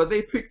 but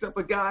they picked up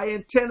a guy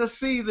in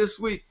Tennessee this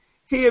week.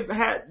 He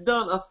had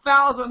done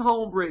 1,000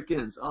 home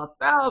break-ins.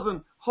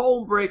 1,000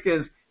 home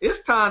break-ins.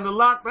 It's time to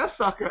lock that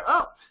sucker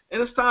up.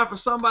 And it's time for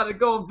somebody to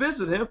go and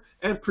visit him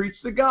and preach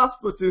the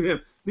gospel to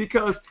him.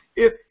 Because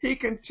if he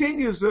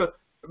continues to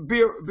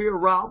be a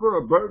robber,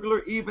 a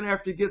burglar, even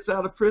after he gets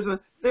out of prison,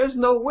 there's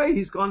no way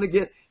he's going to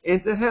get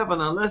into heaven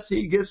unless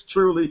he gets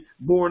truly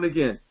born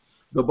again.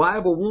 The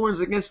Bible warns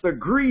against the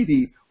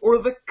greedy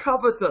or the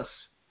covetous.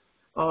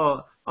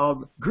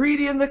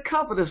 Greedy and the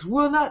covetous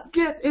will not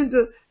get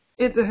into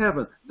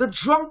heaven. The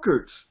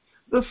drunkards,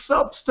 the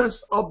substance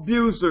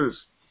abusers,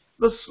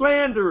 the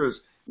slanderers.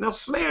 Now,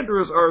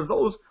 slanderers are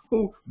those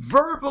who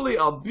verbally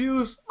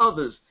abuse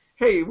others.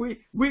 Hey,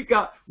 we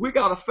got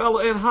a fellow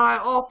in high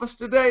office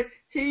today.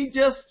 He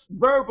just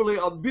verbally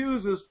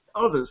abuses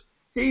others.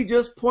 He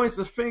just points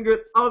a finger at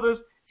others.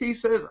 He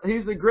says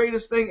he's the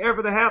greatest thing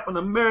ever to happen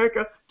to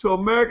America.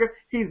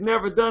 He's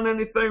never done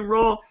anything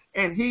wrong,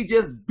 and he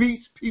just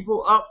beats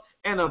people up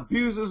and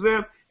abuses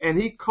them,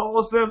 and he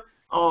calls them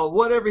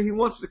whatever he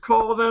wants to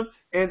call them.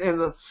 And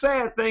the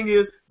sad thing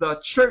is the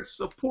church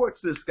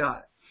supports this guy.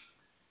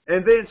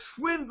 And then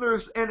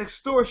swindlers and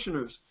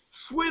extortioners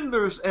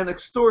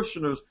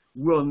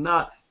will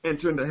not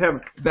enter into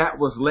heaven. That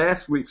was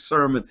last week's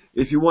sermon.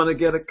 If you want to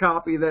get a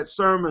copy of that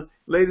sermon,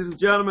 ladies and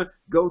gentlemen,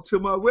 go to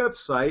my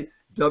website,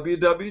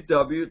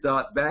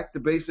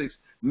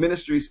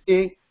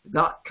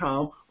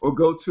 www.backtobasicsministriesinc.com, or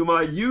go to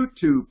my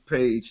YouTube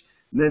page.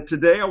 And then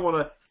today I'm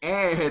going to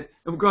add.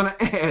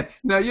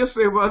 Now you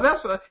say, well,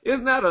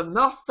 isn't that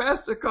enough,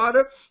 Pastor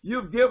Carter?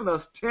 You've given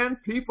us 10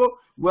 people.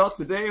 Well,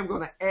 today I'm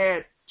going to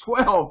add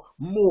 12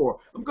 more.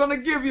 I'm going to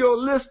give you a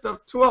list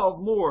of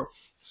 12 more.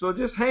 So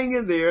just hang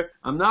in there.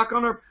 I'm not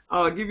going to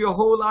give you a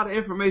whole lot of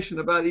information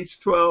about each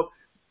of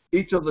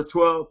the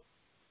 12,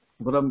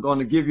 but I'm going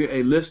to give you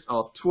a list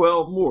of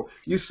 12 more.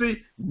 You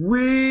see,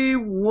 we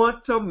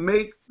want to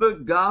make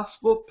the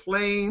gospel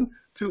plain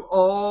to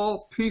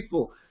all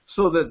people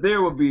so that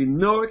there will be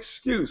no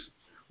excuse.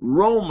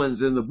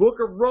 In the book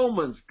of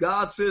Romans,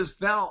 God says,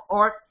 thou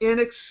art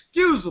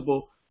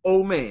inexcusable,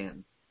 O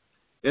man.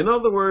 In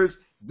other words,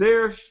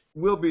 there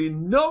will be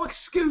no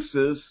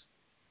excuses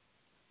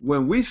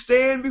when we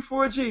stand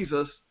before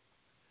Jesus,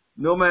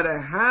 no matter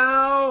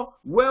how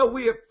well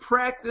we have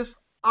practiced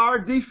our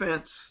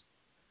defense.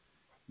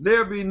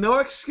 There will be no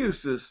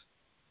excuses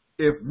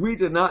if we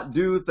did not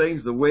do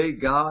things the way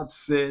God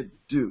said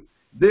do.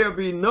 There will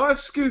be no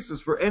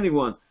excuses for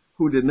anyone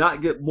who did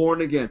not get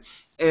born again.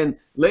 And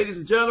ladies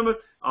and gentlemen,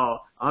 I'm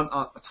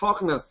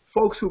talking to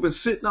folks who've been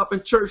sitting up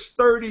in church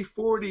 30,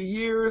 40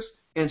 years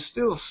and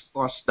still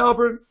are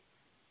stubborn,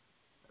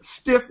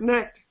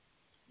 stiff-necked,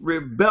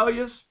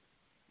 rebellious,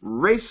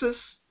 racist,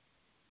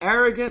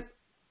 arrogant,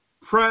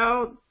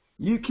 proud.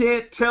 You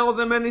can't tell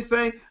them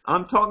anything.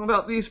 I'm talking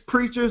about these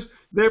preachers.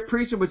 They're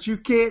preaching, but you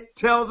can't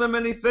tell them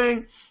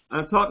anything.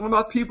 I'm talking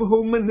about people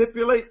who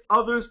manipulate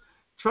others,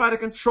 try to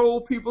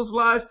control people's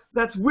lives.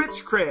 That's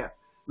witchcraft,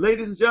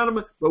 ladies and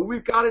gentlemen. But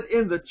we've got it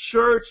in the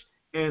church.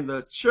 And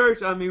the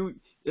church, I mean,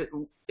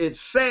 it's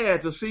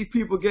sad to see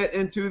people get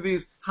into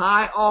these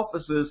high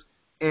offices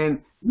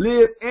and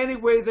live any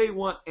way they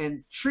want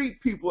and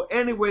treat people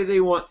any way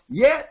they want,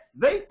 yet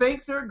they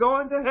think they're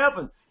going to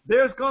heaven.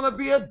 There's going to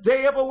be a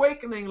day of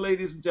awakening,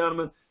 ladies and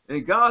gentlemen,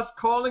 and God's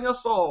calling us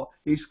all.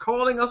 He's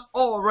calling us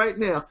all right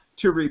now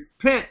to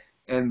repent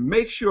and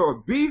make sure,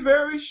 be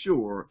very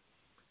sure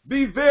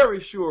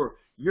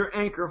your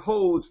anchor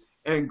holds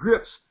and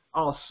grips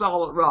on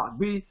solid rock.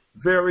 Be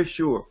very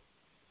sure.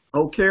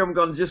 Okay, I'm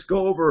going to just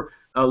go over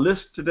a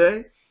list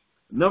today.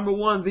 Number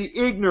one, the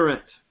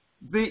ignorant.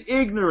 The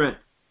ignorant.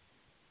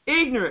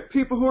 Ignorant.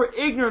 People who are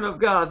ignorant of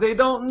God. They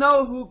don't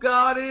know who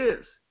God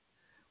is.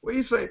 Well,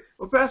 you say,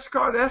 well, Pastor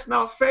Carter, that's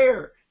not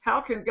fair.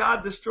 How can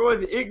God destroy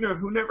the ignorant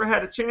who never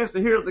had a chance to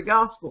hear the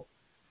gospel?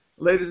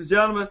 Ladies and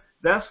gentlemen,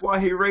 that's why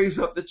he raised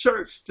up the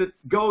church to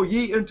go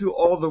ye into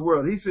all the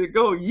world. He said,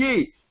 go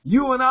ye.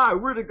 You and I,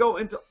 we're to go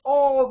into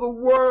all the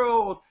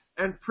world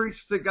and preach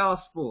the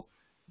gospel.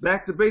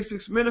 Back to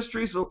Basics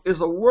Ministries is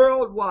a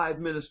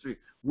worldwide ministry.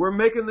 We're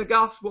making the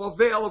gospel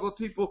available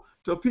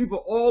to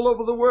people all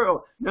over the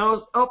world. Now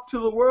it's up to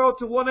the world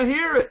to want to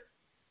hear it.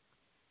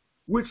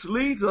 Which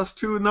leads us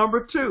to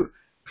number two,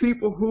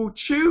 people who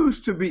choose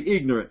to be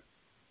ignorant.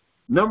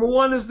 Number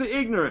one is the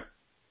ignorant.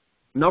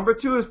 Number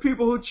two is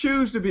people who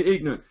choose to be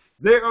ignorant.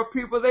 There are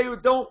people, they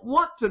don't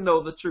want to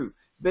know the truth.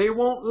 They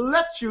won't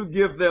let you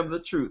give them the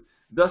truth.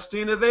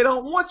 Dustina, they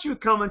don't want you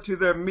coming to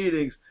their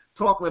meetings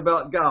talking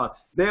about God.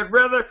 They'd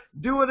rather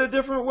do it a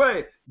different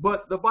way.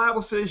 But the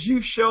Bible says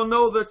you shall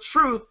know the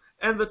truth,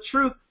 and the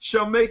truth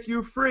shall make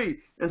you free.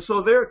 And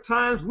so there are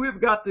times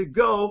we've got to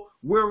go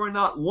where we're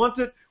not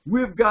wanted.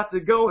 We've got to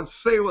go and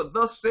say what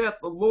thus saith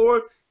the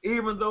Lord,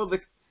 even though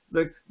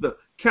the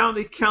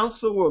county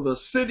council or the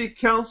city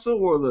council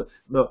or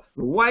the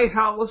White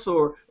House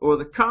or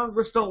the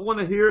Congress don't want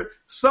to hear it.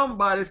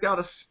 Somebody's got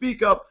to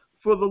speak up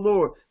for the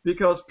Lord,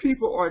 because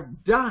people are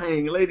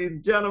dying, ladies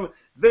and gentlemen.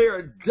 They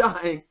are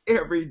dying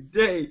every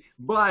day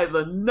by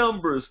the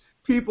numbers.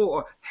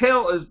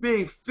 Hell is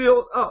being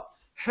filled up.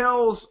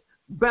 Hell's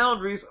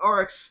boundaries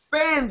are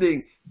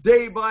expanding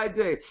day by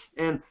day.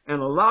 And a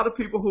lot of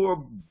people who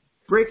are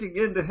breaking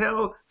into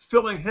hell,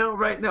 filling hell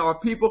right now, are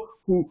people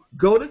who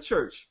go to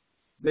church.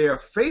 They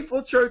are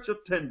faithful church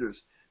attenders.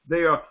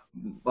 They are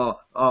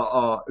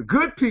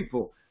good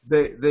people.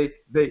 They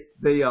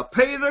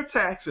pay their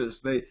taxes.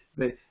 They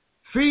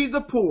feed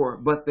the poor,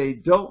 but they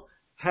don't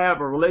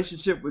have a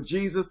relationship with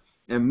Jesus,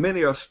 and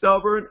many are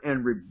stubborn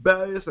and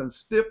rebellious and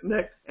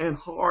stiff-necked and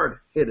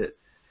hard-headed.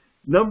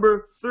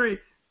 Number three,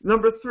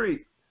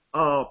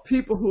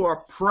 people who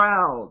are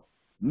proud.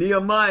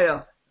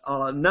 Nehemiah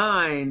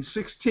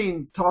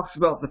 9:16 talks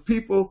about the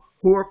people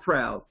who are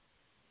proud.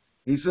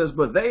 He says,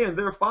 but they and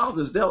their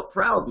fathers dealt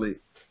proudly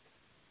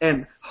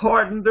and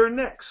hardened their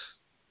necks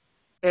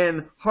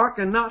and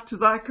hearkened not to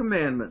thy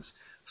commandments.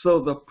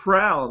 So the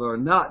proud are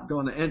not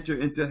going to enter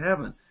into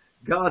heaven.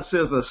 God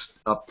says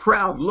a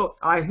proud look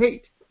I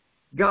hate.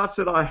 God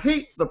said, I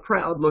hate the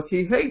proud look.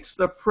 He hates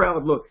the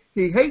proud look.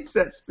 He hates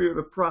that spirit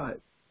of pride.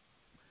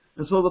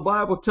 And so the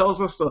Bible tells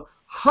us to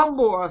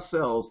humble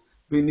ourselves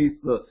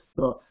beneath the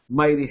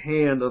mighty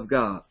hand of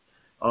God.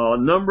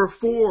 Number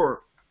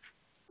 4,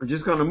 we're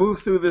just going to move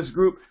through this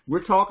group.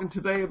 We're talking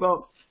today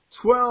about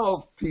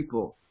 12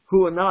 people who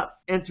will not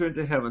enter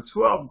into heaven.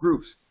 12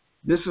 groups.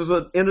 This is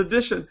in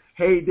addition,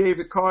 hey,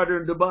 David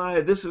Carter in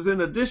Dubai, this is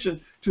in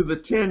addition to the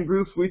 10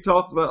 groups we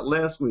talked about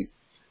last week.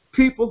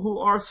 People who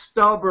are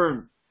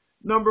stubborn.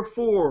 Number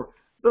 4,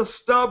 the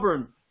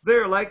stubborn.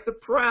 They're like the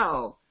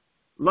proud,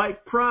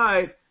 like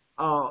pride,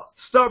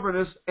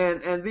 stubbornness,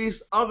 and these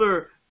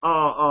other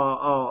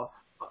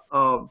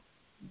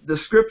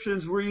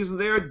descriptions we're using.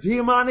 They are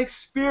demonic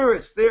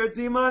spirits. They are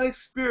demonic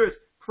spirits.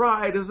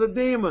 Pride is a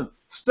demon.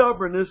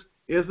 Stubbornness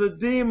is a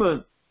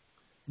demon.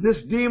 This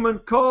demon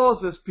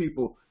causes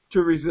people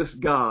to resist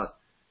God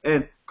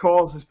and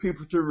causes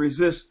people to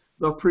resist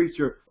the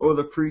preacher or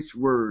the preached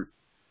word.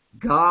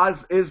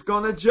 God is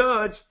going to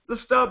judge the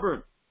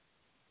stubborn.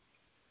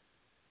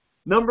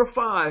 Number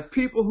 5,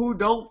 people who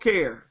don't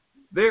care.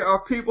 There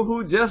are people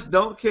who just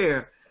don't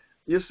care.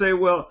 You say,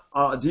 well,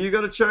 do you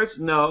go to church?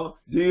 No.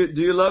 Do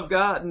you love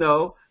God?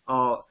 No.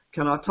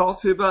 Can I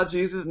talk to you about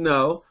Jesus?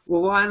 No.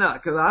 Well, why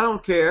not? Because I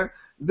don't care.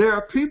 There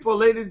are people,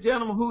 ladies and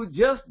gentlemen, who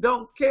just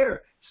don't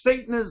care.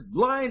 Satan has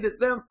blinded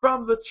them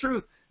from the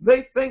truth.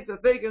 They think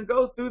that they can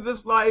go through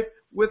this life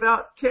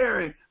without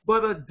caring,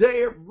 but a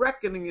day of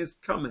reckoning is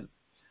coming.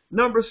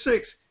 Number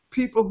 6,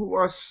 people who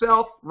are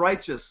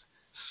self-righteous.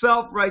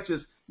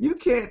 Self-righteous. You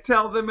can't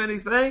tell them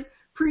anything.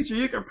 Preacher,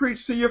 you can preach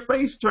till your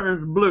face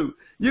turns blue.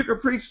 You can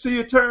preach till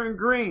you turn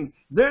green.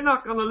 They're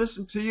not going to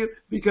listen to you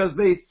because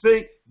they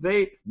think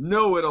they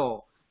know it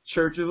all.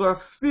 Churches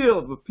are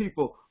filled with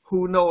people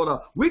who know it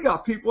all. We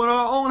got people in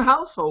our own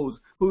households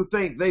who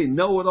think they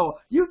know it all.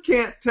 You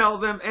can't tell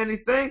them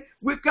anything.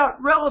 We've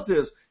got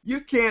relatives.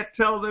 You can't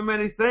tell them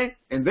anything,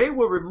 and they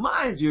will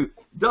remind you.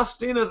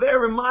 Dustina, they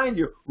remind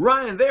you.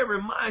 Ryan, they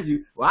remind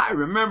you. Well, I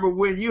remember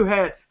when you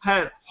had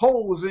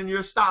holes in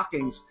your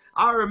stockings.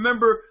 I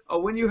remember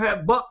when you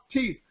had buck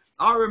teeth.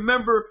 I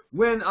remember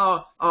when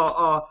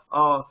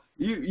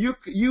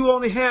you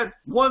only had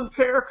one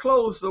pair of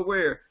clothes to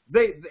wear.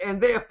 They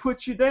have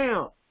put you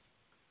down.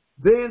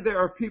 Then there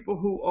are people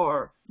who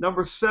are,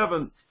 number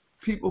 7,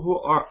 people who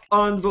are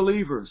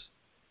unbelievers.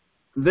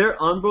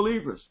 They're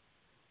unbelievers.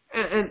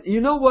 And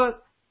you know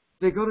what?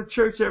 They go to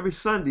church every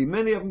Sunday.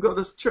 Many of them go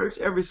to church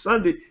every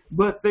Sunday,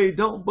 but they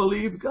don't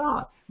believe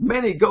God.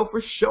 Many go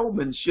for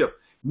showmanship.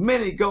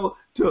 Many go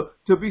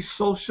to be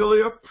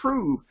socially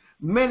approved.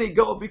 Many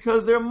go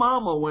because their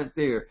mama went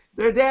there.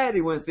 Their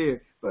daddy went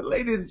there. But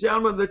ladies and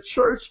gentlemen, the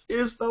church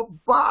is the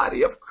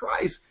body of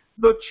Christ.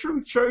 The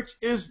true church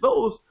is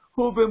those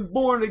who have been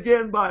born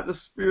again by the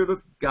Spirit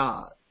of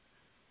God.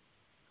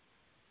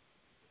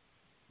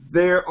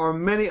 There are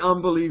many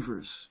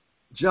unbelievers.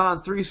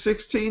 John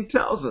 3:16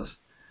 tells us,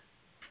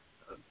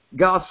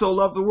 God so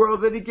loved the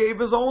world that he gave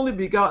his only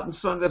begotten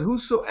Son, that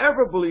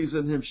whosoever believes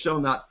in him shall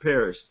not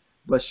perish,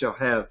 but shall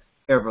have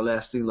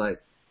everlasting life.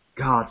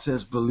 God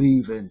says,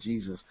 believe in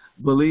Jesus.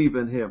 Believe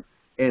in him.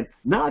 And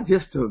not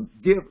just to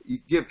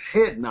give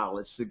head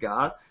knowledge to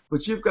God,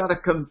 but you've got to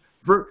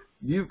convert.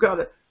 You've got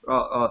to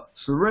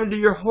surrender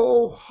your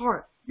whole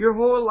heart, your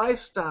whole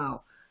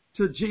lifestyle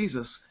to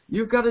Jesus.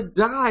 You've got to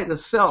die to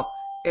self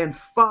and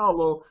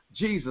follow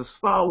Jesus.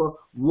 Follow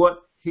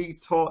what he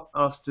taught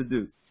us to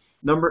do.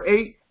 Number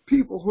 8,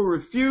 people who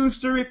refuse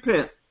to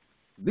repent.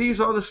 These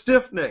are the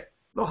stiff-necked,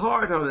 the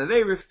hard-hearted.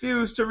 They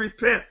refuse to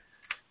repent.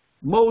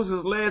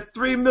 Moses led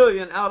 3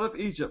 million out of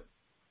Egypt.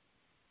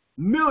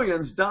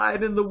 Millions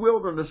died in the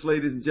wilderness,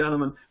 ladies and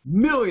gentlemen.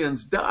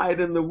 Millions died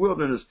in the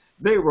wilderness.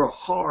 They were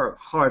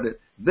hard-hearted.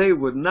 They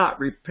would not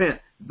repent.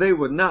 They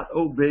would not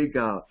obey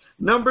God.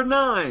 Number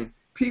 9,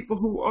 people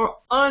who are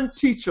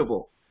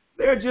unteachable.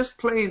 They're just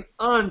plain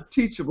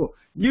unteachable.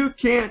 You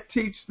can't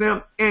teach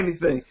them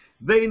anything.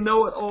 They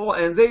know it all,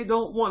 and they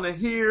don't want to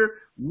hear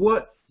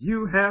what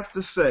you have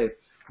to say.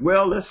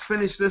 Well, let's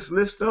finish this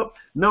list up.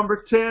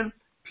 Number 10,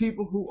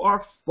 people who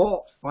are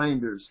fault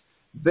finders.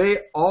 They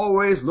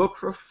always look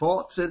for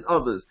faults in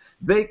others.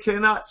 They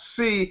cannot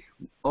see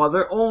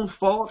their own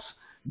faults.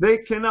 They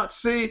cannot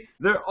see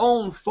their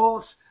own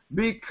faults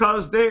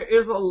because there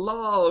is a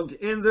log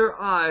in their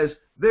eyes.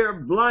 They're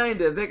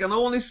blinded. They can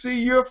only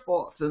see your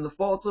faults and the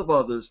faults of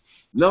others.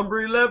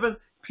 Number 11,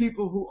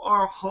 people who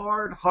are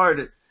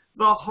hard-hearted.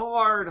 The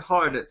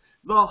hard-hearted.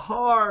 The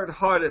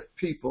hard-hearted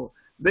people.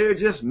 They're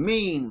just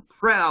mean,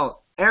 proud,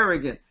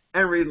 arrogant,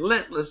 and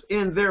relentless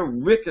in their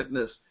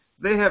wickedness.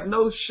 They have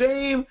no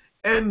shame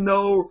and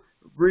no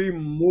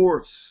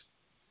remorse.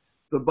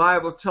 The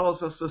Bible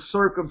tells us to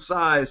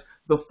circumcise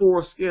the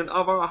foreskin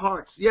of our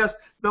hearts. Yes,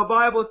 the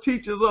Bible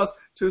teaches us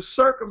to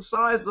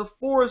circumcise the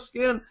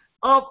foreskin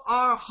of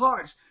our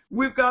hearts.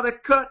 We've got to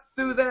cut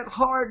through that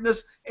hardness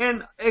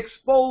and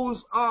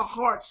expose our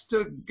hearts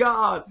to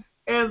God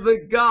and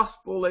the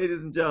gospel, ladies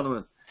and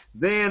gentlemen.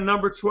 Then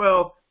number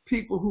 12,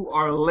 people who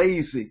are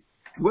lazy.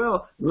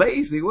 Well,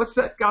 lazy, what's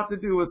that got to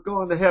do with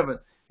going to heaven?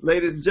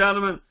 Ladies and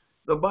gentlemen,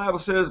 the Bible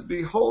says,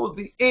 behold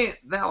the ant,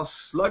 thou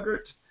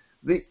sluggard.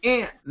 The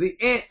ant,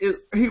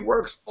 he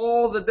works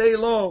all the day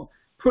long,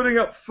 putting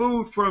up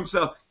food for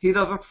himself. He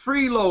doesn't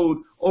freeload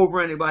over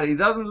anybody. He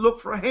doesn't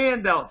look for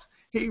handouts.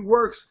 He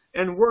works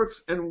and works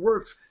and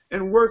works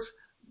and works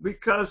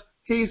because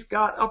he's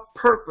got a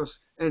purpose.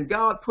 And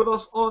God put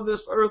us on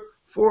this earth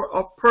for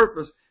a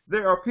purpose.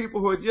 There are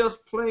people who are just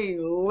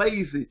plain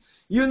lazy.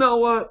 You know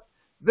what?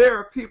 There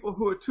are people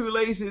who are too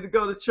lazy to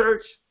go to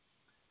church.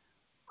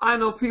 I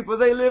know people,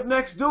 they live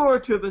next door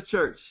to the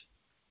church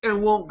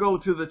and won't go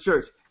to the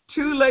church.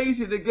 Too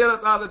lazy to get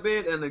up out of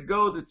bed and to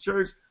go to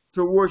church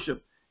to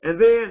worship. And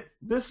then,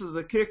 this is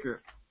the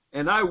kicker,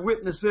 and I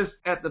witnessed this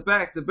at the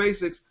Back to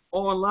Basics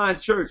online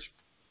church.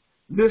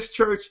 This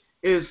church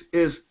is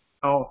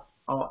a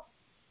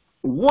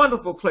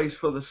wonderful place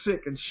for the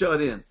sick and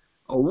shut in.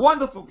 A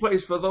wonderful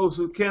place for those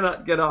who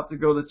cannot get out to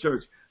go to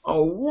church.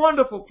 A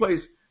wonderful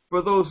place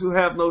for those who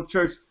have no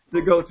church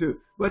to go to.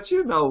 But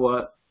you know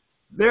what?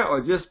 There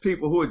are just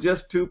people who are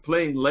just too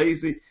plain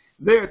lazy.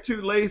 They're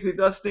too lazy,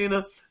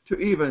 Dustina, to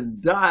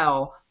even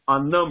dial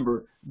a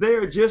number.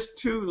 They're just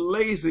too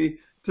lazy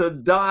to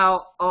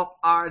dial up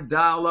our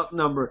dial-up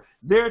number.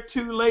 They're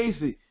too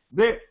lazy.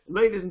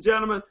 Ladies and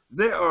gentlemen,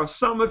 there are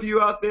some of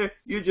you out there,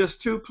 you're just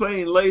too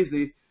plain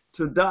lazy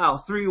to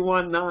dial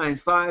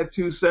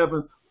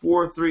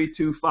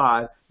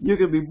 319-527-4325. You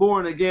can be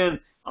born again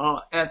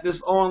at this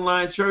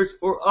online church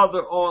or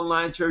other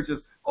online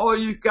churches. All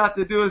you've got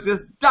to do is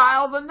just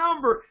dial the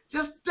number.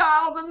 Just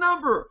dial the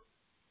number.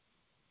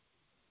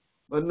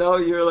 But no,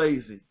 you're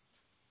lazy.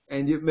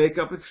 And you make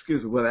up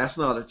excuses. Well, that's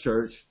not a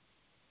church.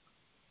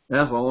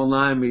 That's an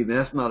online meeting.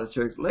 That's not a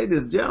church. Ladies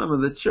and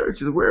gentlemen, the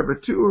church is wherever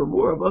two or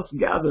more of us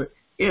gather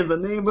in the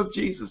name of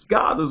Jesus.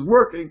 God is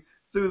working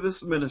through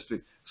this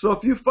ministry. So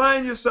if you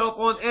find yourself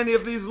on any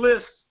of these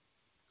lists,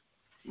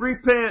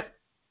 repent.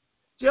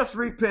 Just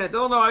repent.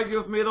 Don't argue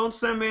with me. Don't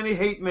send me any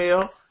hate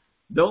mail.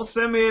 Don't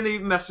send me any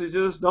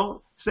messages.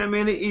 Don't send me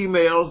any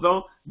emails.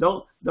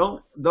 Don't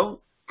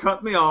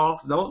cut me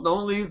off.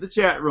 Don't leave the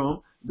chat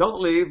room.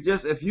 Don't leave.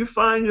 Just if you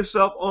find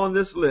yourself on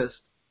this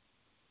list,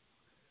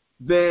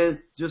 then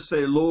just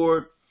say,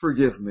 Lord,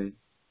 forgive me.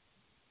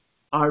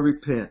 I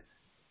repent.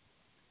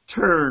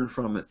 Turn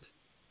from it.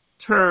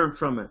 Turn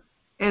from it.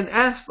 And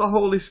ask the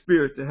Holy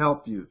Spirit to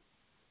help you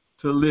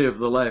to live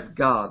the life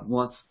God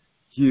wants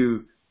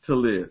you to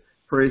live.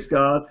 Praise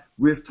God.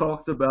 We've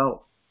talked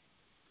about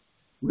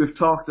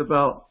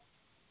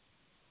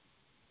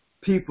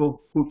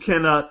people who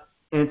cannot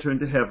enter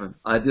into heaven.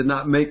 I did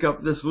not make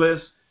up this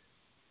list.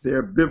 There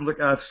are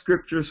biblical, I have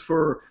scriptures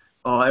for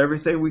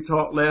everything we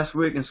taught last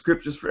week and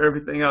scriptures for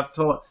everything I've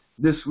taught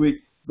this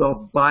week.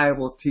 The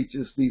Bible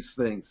teaches these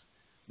things.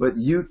 But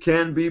you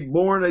can be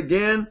born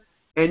again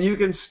and you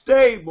can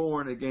stay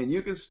born again.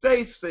 You can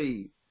stay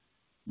saved.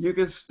 You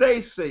can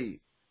stay saved.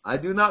 I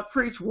do not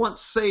preach once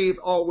saved,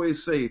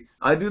 always saved.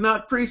 I do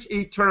not preach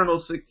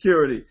eternal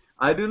security.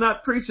 I do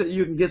not preach that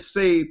you can get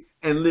saved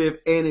and live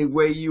any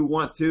way you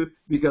want to,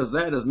 because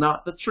that is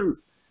not the truth.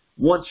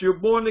 Once you're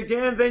born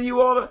again, then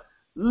you ought to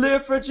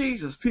live for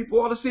Jesus.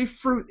 People ought to see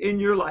fruit in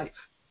your life.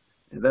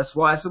 And that's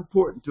why it's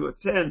important to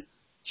attend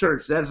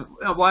church. That's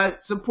why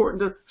it's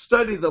important to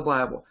study the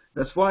Bible.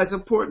 That's why it's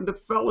important to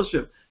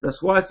fellowship. That's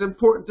why it's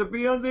important to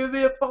be under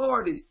the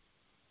authority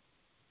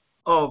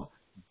of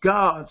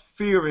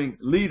God-fearing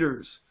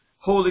leaders,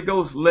 Holy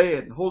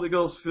Ghost-led, Holy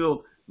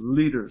Ghost-filled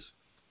leaders.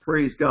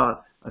 Praise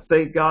God. I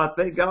thank God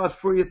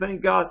for you.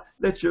 Thank God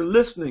that you're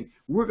listening.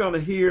 We're going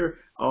to hear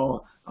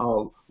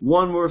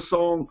one more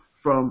song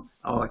from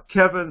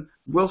Kevin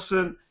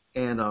Wilson,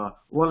 and I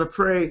want to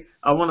play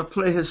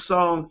his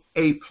song,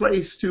 A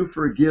Place to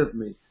Forgive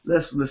Me.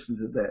 Let's listen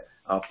to that.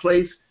 A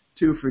Place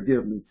to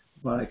Forgive Me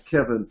by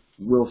Kevin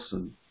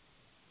Wilson.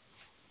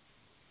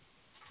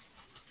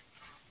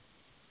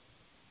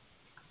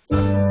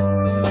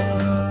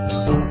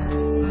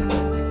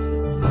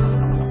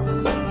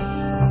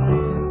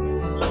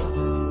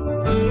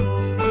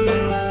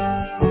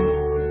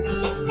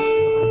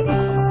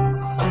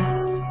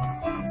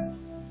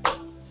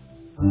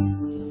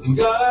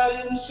 God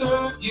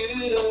insert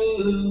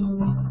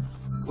you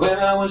when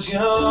I was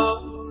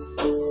young,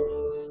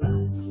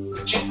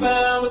 but you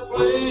found a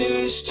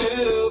place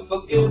to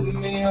forgive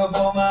me of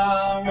all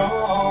my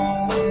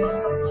wrong.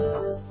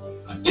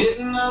 I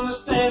didn't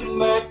understand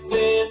back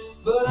then,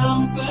 but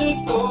I'm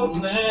thankful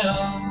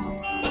now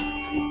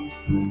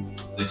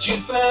that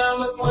you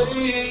found a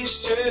place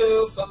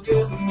to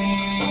forgive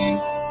me.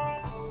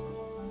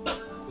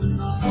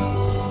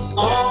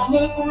 On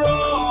the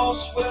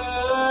cross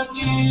where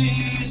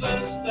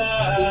Jesus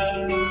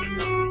died,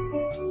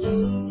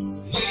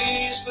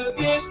 He's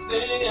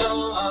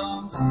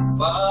forgiven,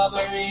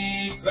 Father,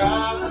 He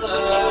cried.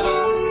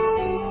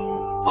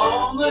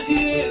 On the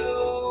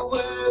hill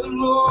where the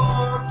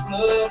Lord's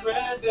blood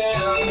ran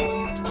down,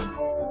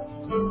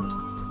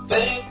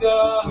 thank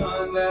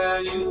God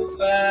that you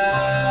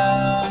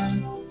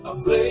found a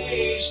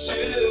place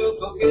to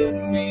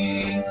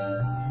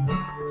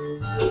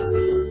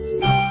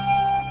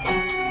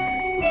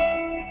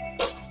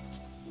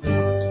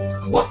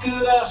What could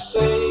I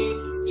say?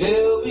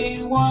 Tell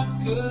me, what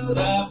could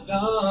I've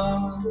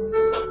done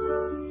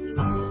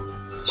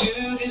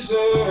to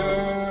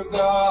deserve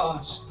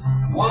God's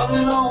one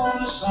and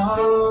only Son?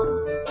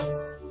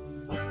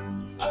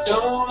 I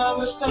don't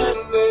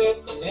understand it,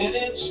 and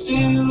it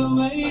still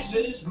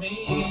amazes me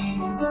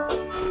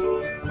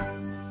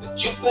that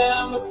you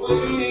found a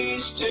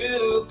place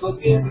to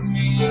forgive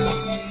me.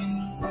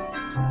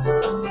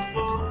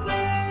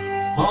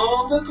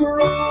 On the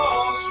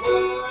cross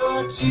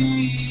where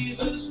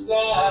Jesus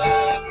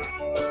died,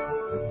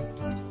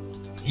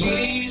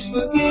 please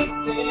forgive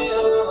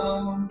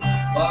him,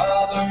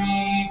 Father,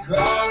 he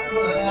cried.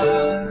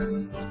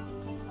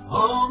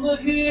 On the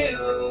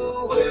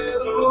hill where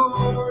the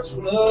Lord's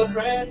blood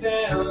ran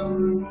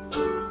down,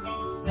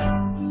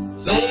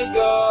 thank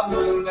God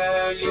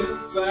now you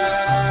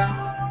found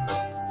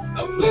a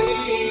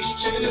place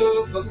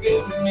to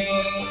forgive me.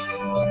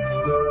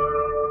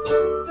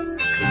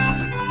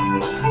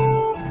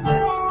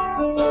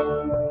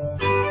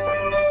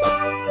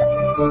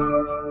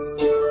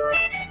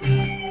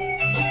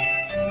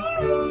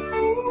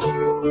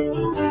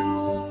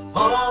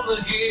 On the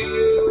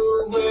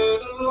hill where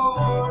the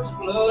Lord's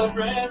blood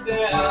ran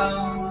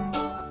down,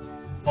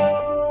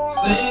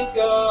 thank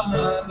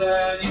God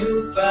that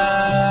you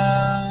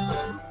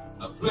found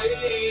a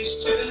place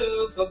to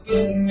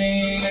forgive me.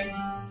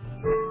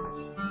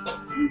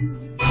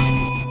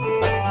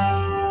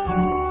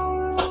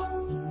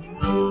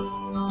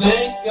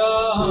 Thank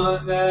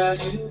God that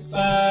you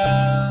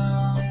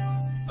found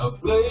a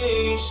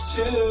place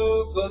to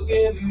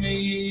forgive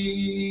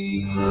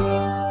me.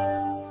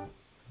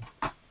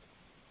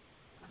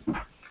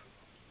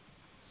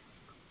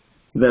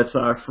 That's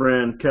our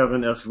friend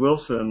Kevin S.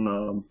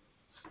 Wilson,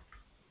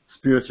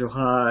 Spiritual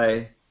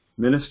High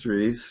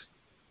Ministries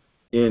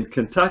in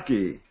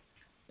Kentucky.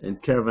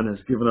 And Kevin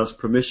has given us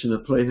permission to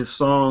play his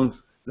songs.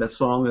 That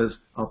song is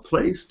A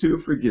Place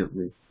to Forgive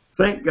Me.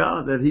 Thank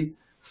God that he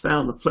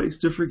found a place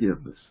to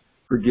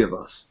forgive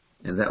us.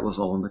 And that was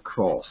on the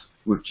cross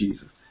with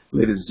Jesus.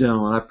 Ladies and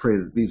gentlemen, I pray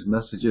that these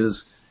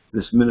messages,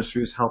 this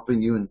ministry is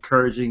helping you,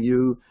 encouraging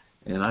you.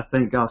 And I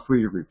thank God for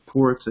your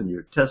reports and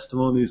your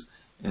testimonies,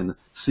 and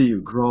see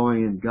you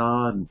growing in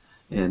God,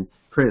 and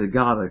pray that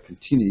God will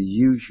continue to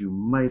use you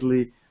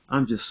mightily.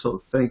 I'm just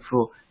so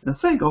thankful. And I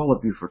thank all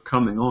of you for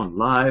coming on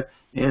live.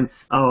 And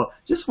I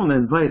just want to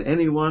invite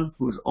anyone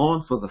who's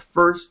on for the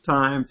first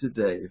time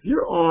today. If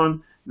you're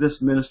on this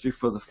ministry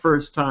for the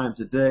first time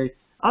today,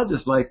 I'd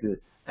just like to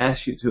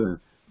ask you to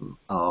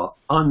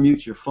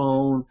unmute your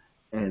phone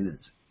and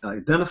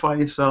identify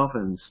yourself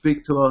and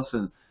speak to us.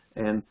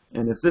 And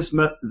if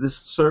this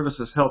service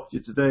has helped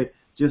you today,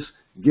 just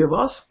give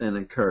us an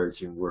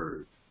encouraging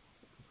word.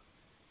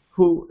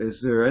 Is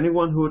there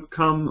anyone who would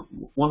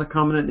want to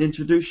come in and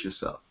introduce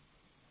yourself?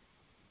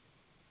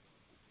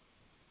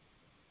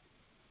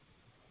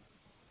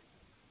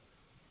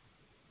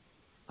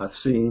 I've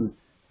seen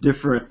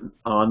different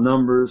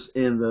numbers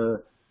in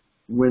the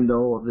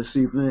window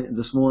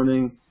this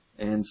morning,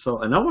 and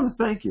I want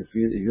to thank you. If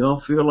you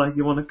don't feel like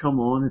you want to come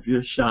on, if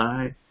you're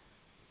shy,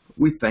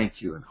 we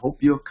thank you and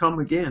hope you'll come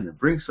again and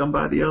bring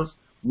somebody else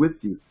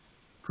with you.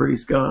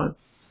 Praise God.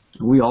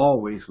 We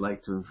always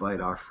like to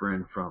invite our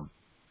friend from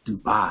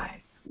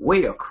Dubai,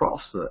 way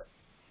across the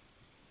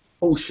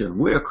ocean,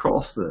 way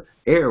across the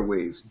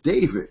airwaves,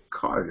 David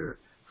Carter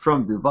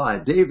from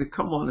Dubai. David,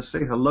 come on and say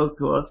hello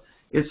to us.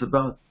 It's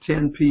about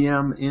 10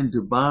 p.m. in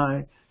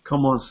Dubai.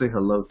 Come on and say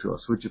hello to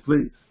us, would you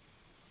please?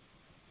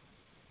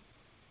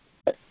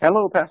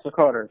 Hello, Pastor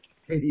Carter.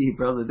 Hey,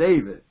 Brother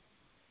David.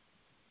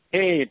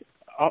 Hey,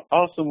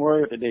 awesome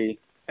word today.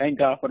 Thank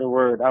God for the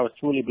word. I was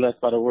truly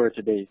blessed by the word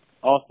today.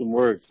 Awesome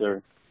word,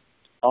 sir.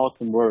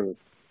 Awesome word.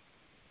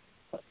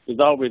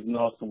 It's always an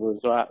awesome word,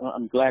 so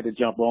I'm glad to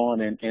jump on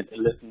and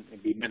listen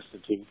and be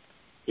ministered to.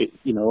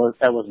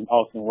 That was an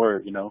awesome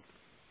word,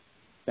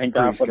 Thank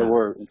God for the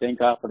word, and thank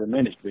God for the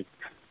ministry.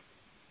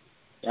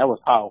 That was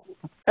powerful.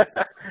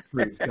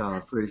 Praise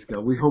God, praise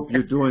God. We hope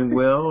you're doing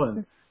well,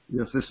 and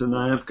your sister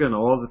Nyamka and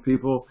all the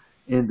people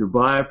in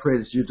Dubai, I pray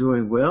that you're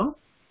doing well.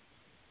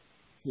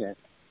 Yes.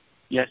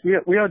 Yes,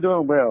 we are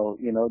doing well,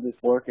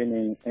 just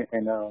working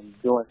and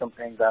doing some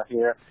things out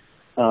here.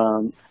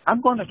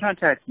 I'm going to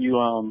contact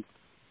you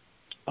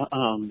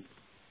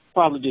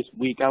probably this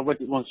week. I want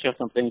to share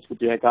some things with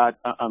you that God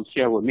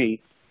shared with me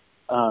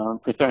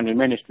concerning the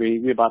ministry.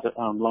 We're about to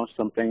launch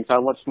some things. I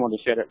just want to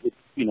share that with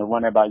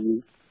run that by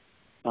you.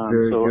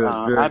 Very good.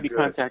 I'll be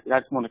contacted.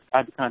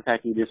 I'll be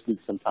contacting you this week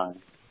sometime.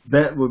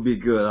 That would be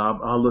good.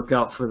 I'll look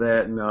out for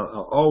that, and I'm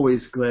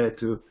always glad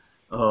to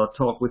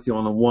talk with you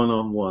on a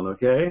one-on-one.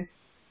 Okay.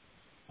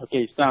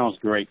 Okay, sounds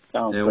great.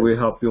 And we'll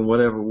help you in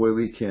whatever way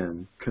we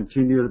can.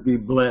 Continue to be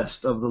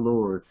blessed of the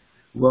Lord.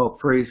 Well,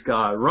 praise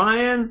God.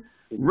 Ryan,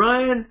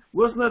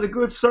 wasn't that a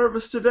good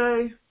service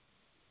today?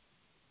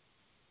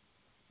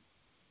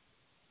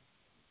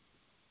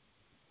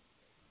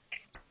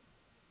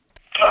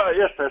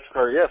 Yes, Pastor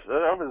Carter. Yes,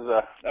 that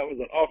was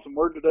an awesome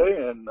word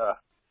today, and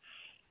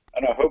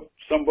I hope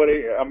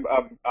somebody.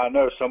 I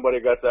know somebody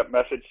got that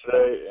message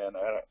today, and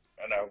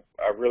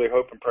I really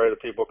hope and pray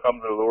that people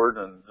come to the Lord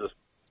and just,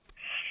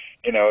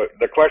 you know,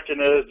 the question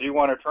is, do you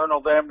want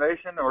eternal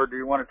damnation or do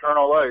you want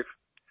eternal life?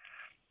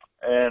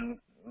 And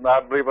I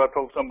believe I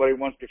told somebody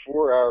once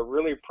before, I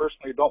really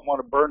personally don't want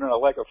to burn in a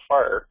lake of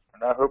fire,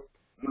 and I hope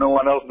no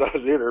one else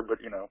does either,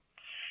 but, you know,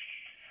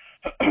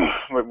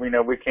 we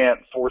know we can't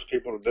force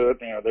people to do it.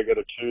 You know, they got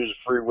to choose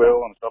free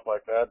will and stuff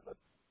like that. But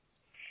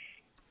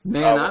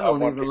man, I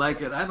don't even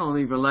like it. I don't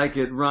even like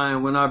it,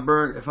 Ryan, when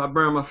if I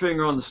burn my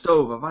finger on the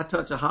stove. If I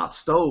touch a hot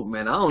stove,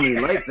 man, I don't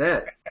even like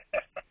that.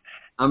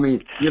 I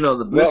mean, you know,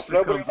 the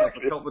blister comes up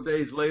a couple of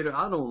days later.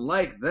 I don't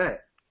like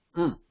that.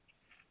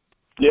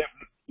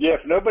 Yeah,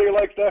 if nobody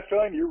likes that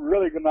feeling, you're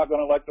really not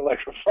going to like the lake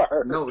of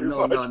fire. No.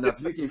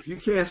 If you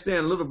can't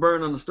stand a little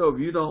burn on the stove,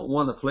 you don't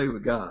want to play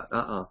with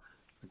God.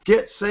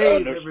 Get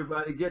saved,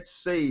 everybody. Get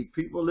saved.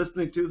 People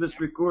listening to this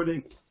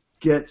recording,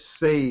 get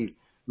saved.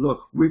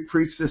 Look, we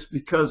preach this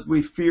because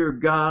we fear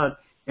God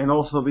and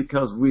also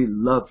because we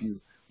love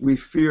you. We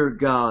fear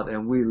God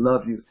and we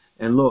love you.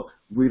 And look,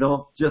 we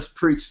don't just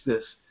preach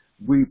this.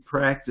 We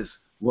practice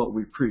what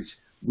we preach.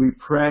 We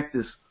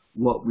practice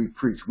what we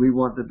preach. We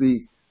want to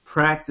be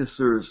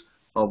practicers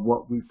of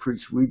what we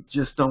preach. We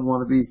just don't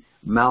want to be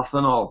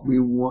mouthing off. We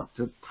want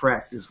to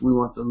practice. We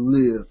want to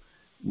live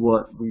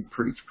what we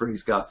preach.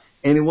 Praise God.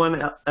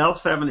 Anyone else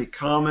have any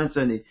comments,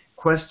 any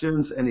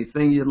questions,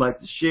 anything you'd like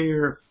to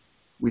share?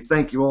 We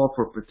thank you all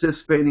for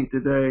participating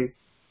today.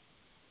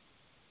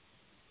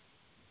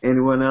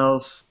 Anyone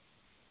else?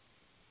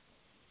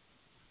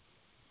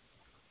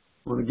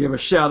 I want to give a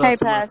shout out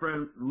to my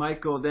friend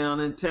Michael down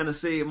in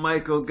Tennessee.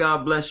 Michael,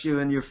 God bless you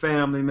and your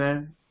family,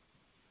 man.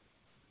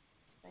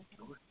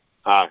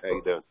 Hi, how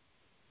you doing?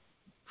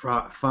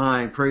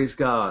 Fine, praise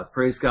God,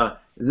 praise God.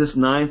 Is this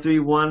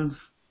 931,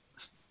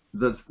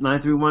 the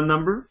 931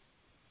 number?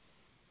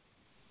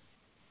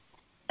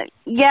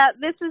 Yeah,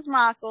 this is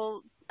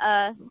Michael.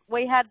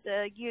 We had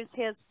to use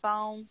his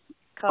phone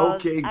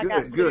because I got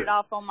to put it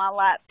off on my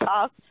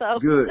laptop. So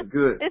good.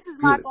 This is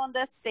Michael and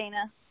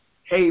Dustina.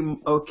 Hey,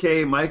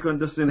 okay, Michael and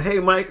Dustina. Hey,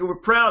 Michael, we're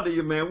proud of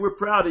you, man. We're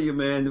proud of you,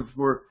 man,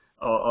 for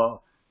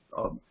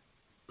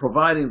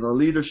providing the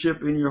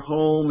leadership in your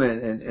home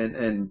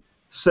and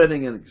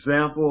setting an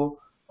example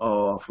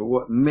for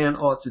what men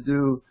ought to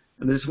do.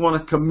 And I just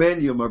want to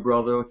commend you, my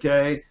brother,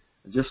 okay?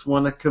 I just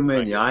want to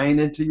commend you. I ain't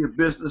into your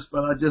business,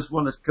 but I just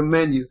want to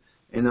commend you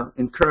and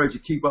encourage you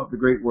to keep up the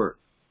great work.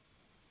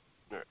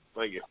 All right,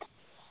 thank you.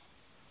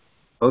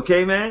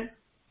 Okay, man?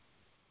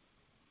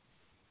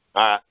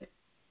 All right.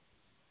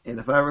 And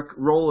if I ever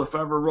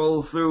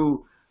roll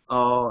through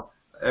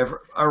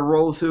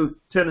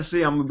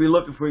Tennessee, I'm gonna be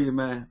looking for you,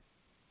 man.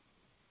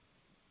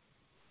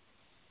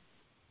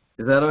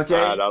 Is that okay?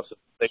 All right,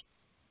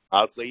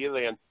 I'll see you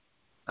then.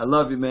 I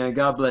love you, man.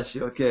 God bless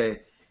you.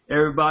 Okay.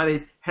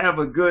 Everybody, have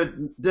a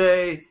good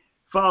day.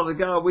 Father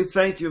God, we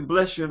thank you and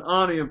bless you and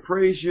honor you and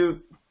praise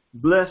you.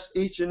 Bless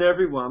each and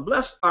every one.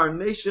 Bless our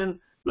nation.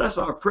 Bless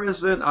our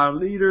president, our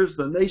leaders,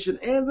 the nation,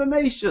 and the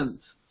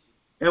nations.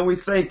 And we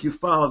thank you,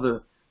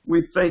 Father.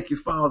 We thank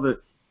you,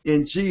 Father.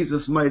 In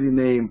Jesus' mighty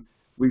name,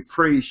 we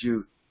praise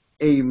you.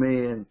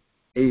 Amen.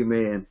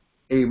 Amen.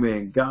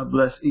 Amen. God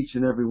bless each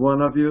and every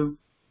one of you.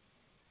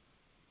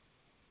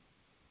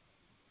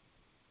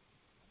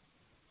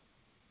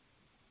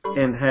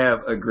 And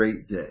have a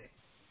great day.